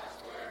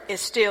is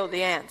still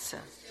the answer.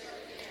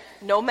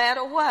 No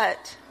matter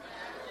what,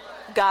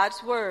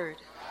 God's word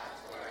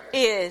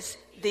is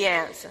the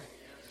answer.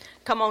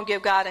 Come on,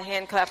 give God a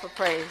hand clap of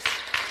praise.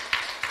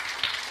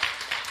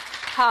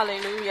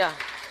 Hallelujah.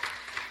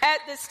 At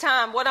this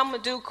time, what I'm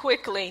going to do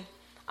quickly,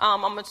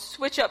 I'm going to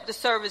switch up the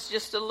service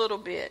just a little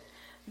bit.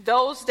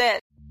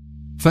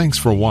 Thanks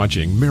for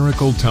watching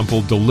Miracle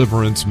Temple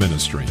Deliverance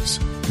Ministries,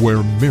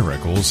 where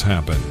miracles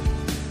happen.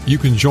 You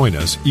can join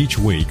us each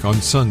week on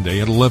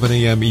Sunday at 11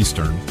 a.m.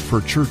 Eastern for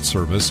church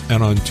service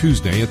and on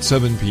Tuesday at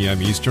 7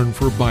 p.m. Eastern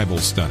for Bible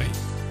study.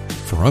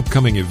 For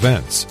upcoming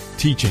events,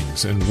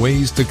 teachings, and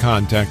ways to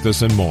contact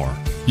us and more,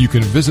 you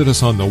can visit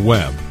us on the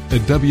web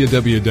at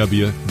www.mtdm.org.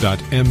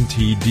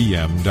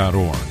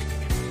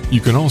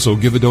 You can also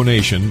give a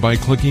donation by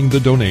clicking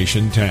the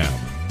donation tab.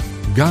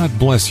 God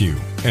bless you,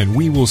 and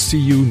we will see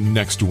you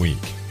next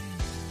week.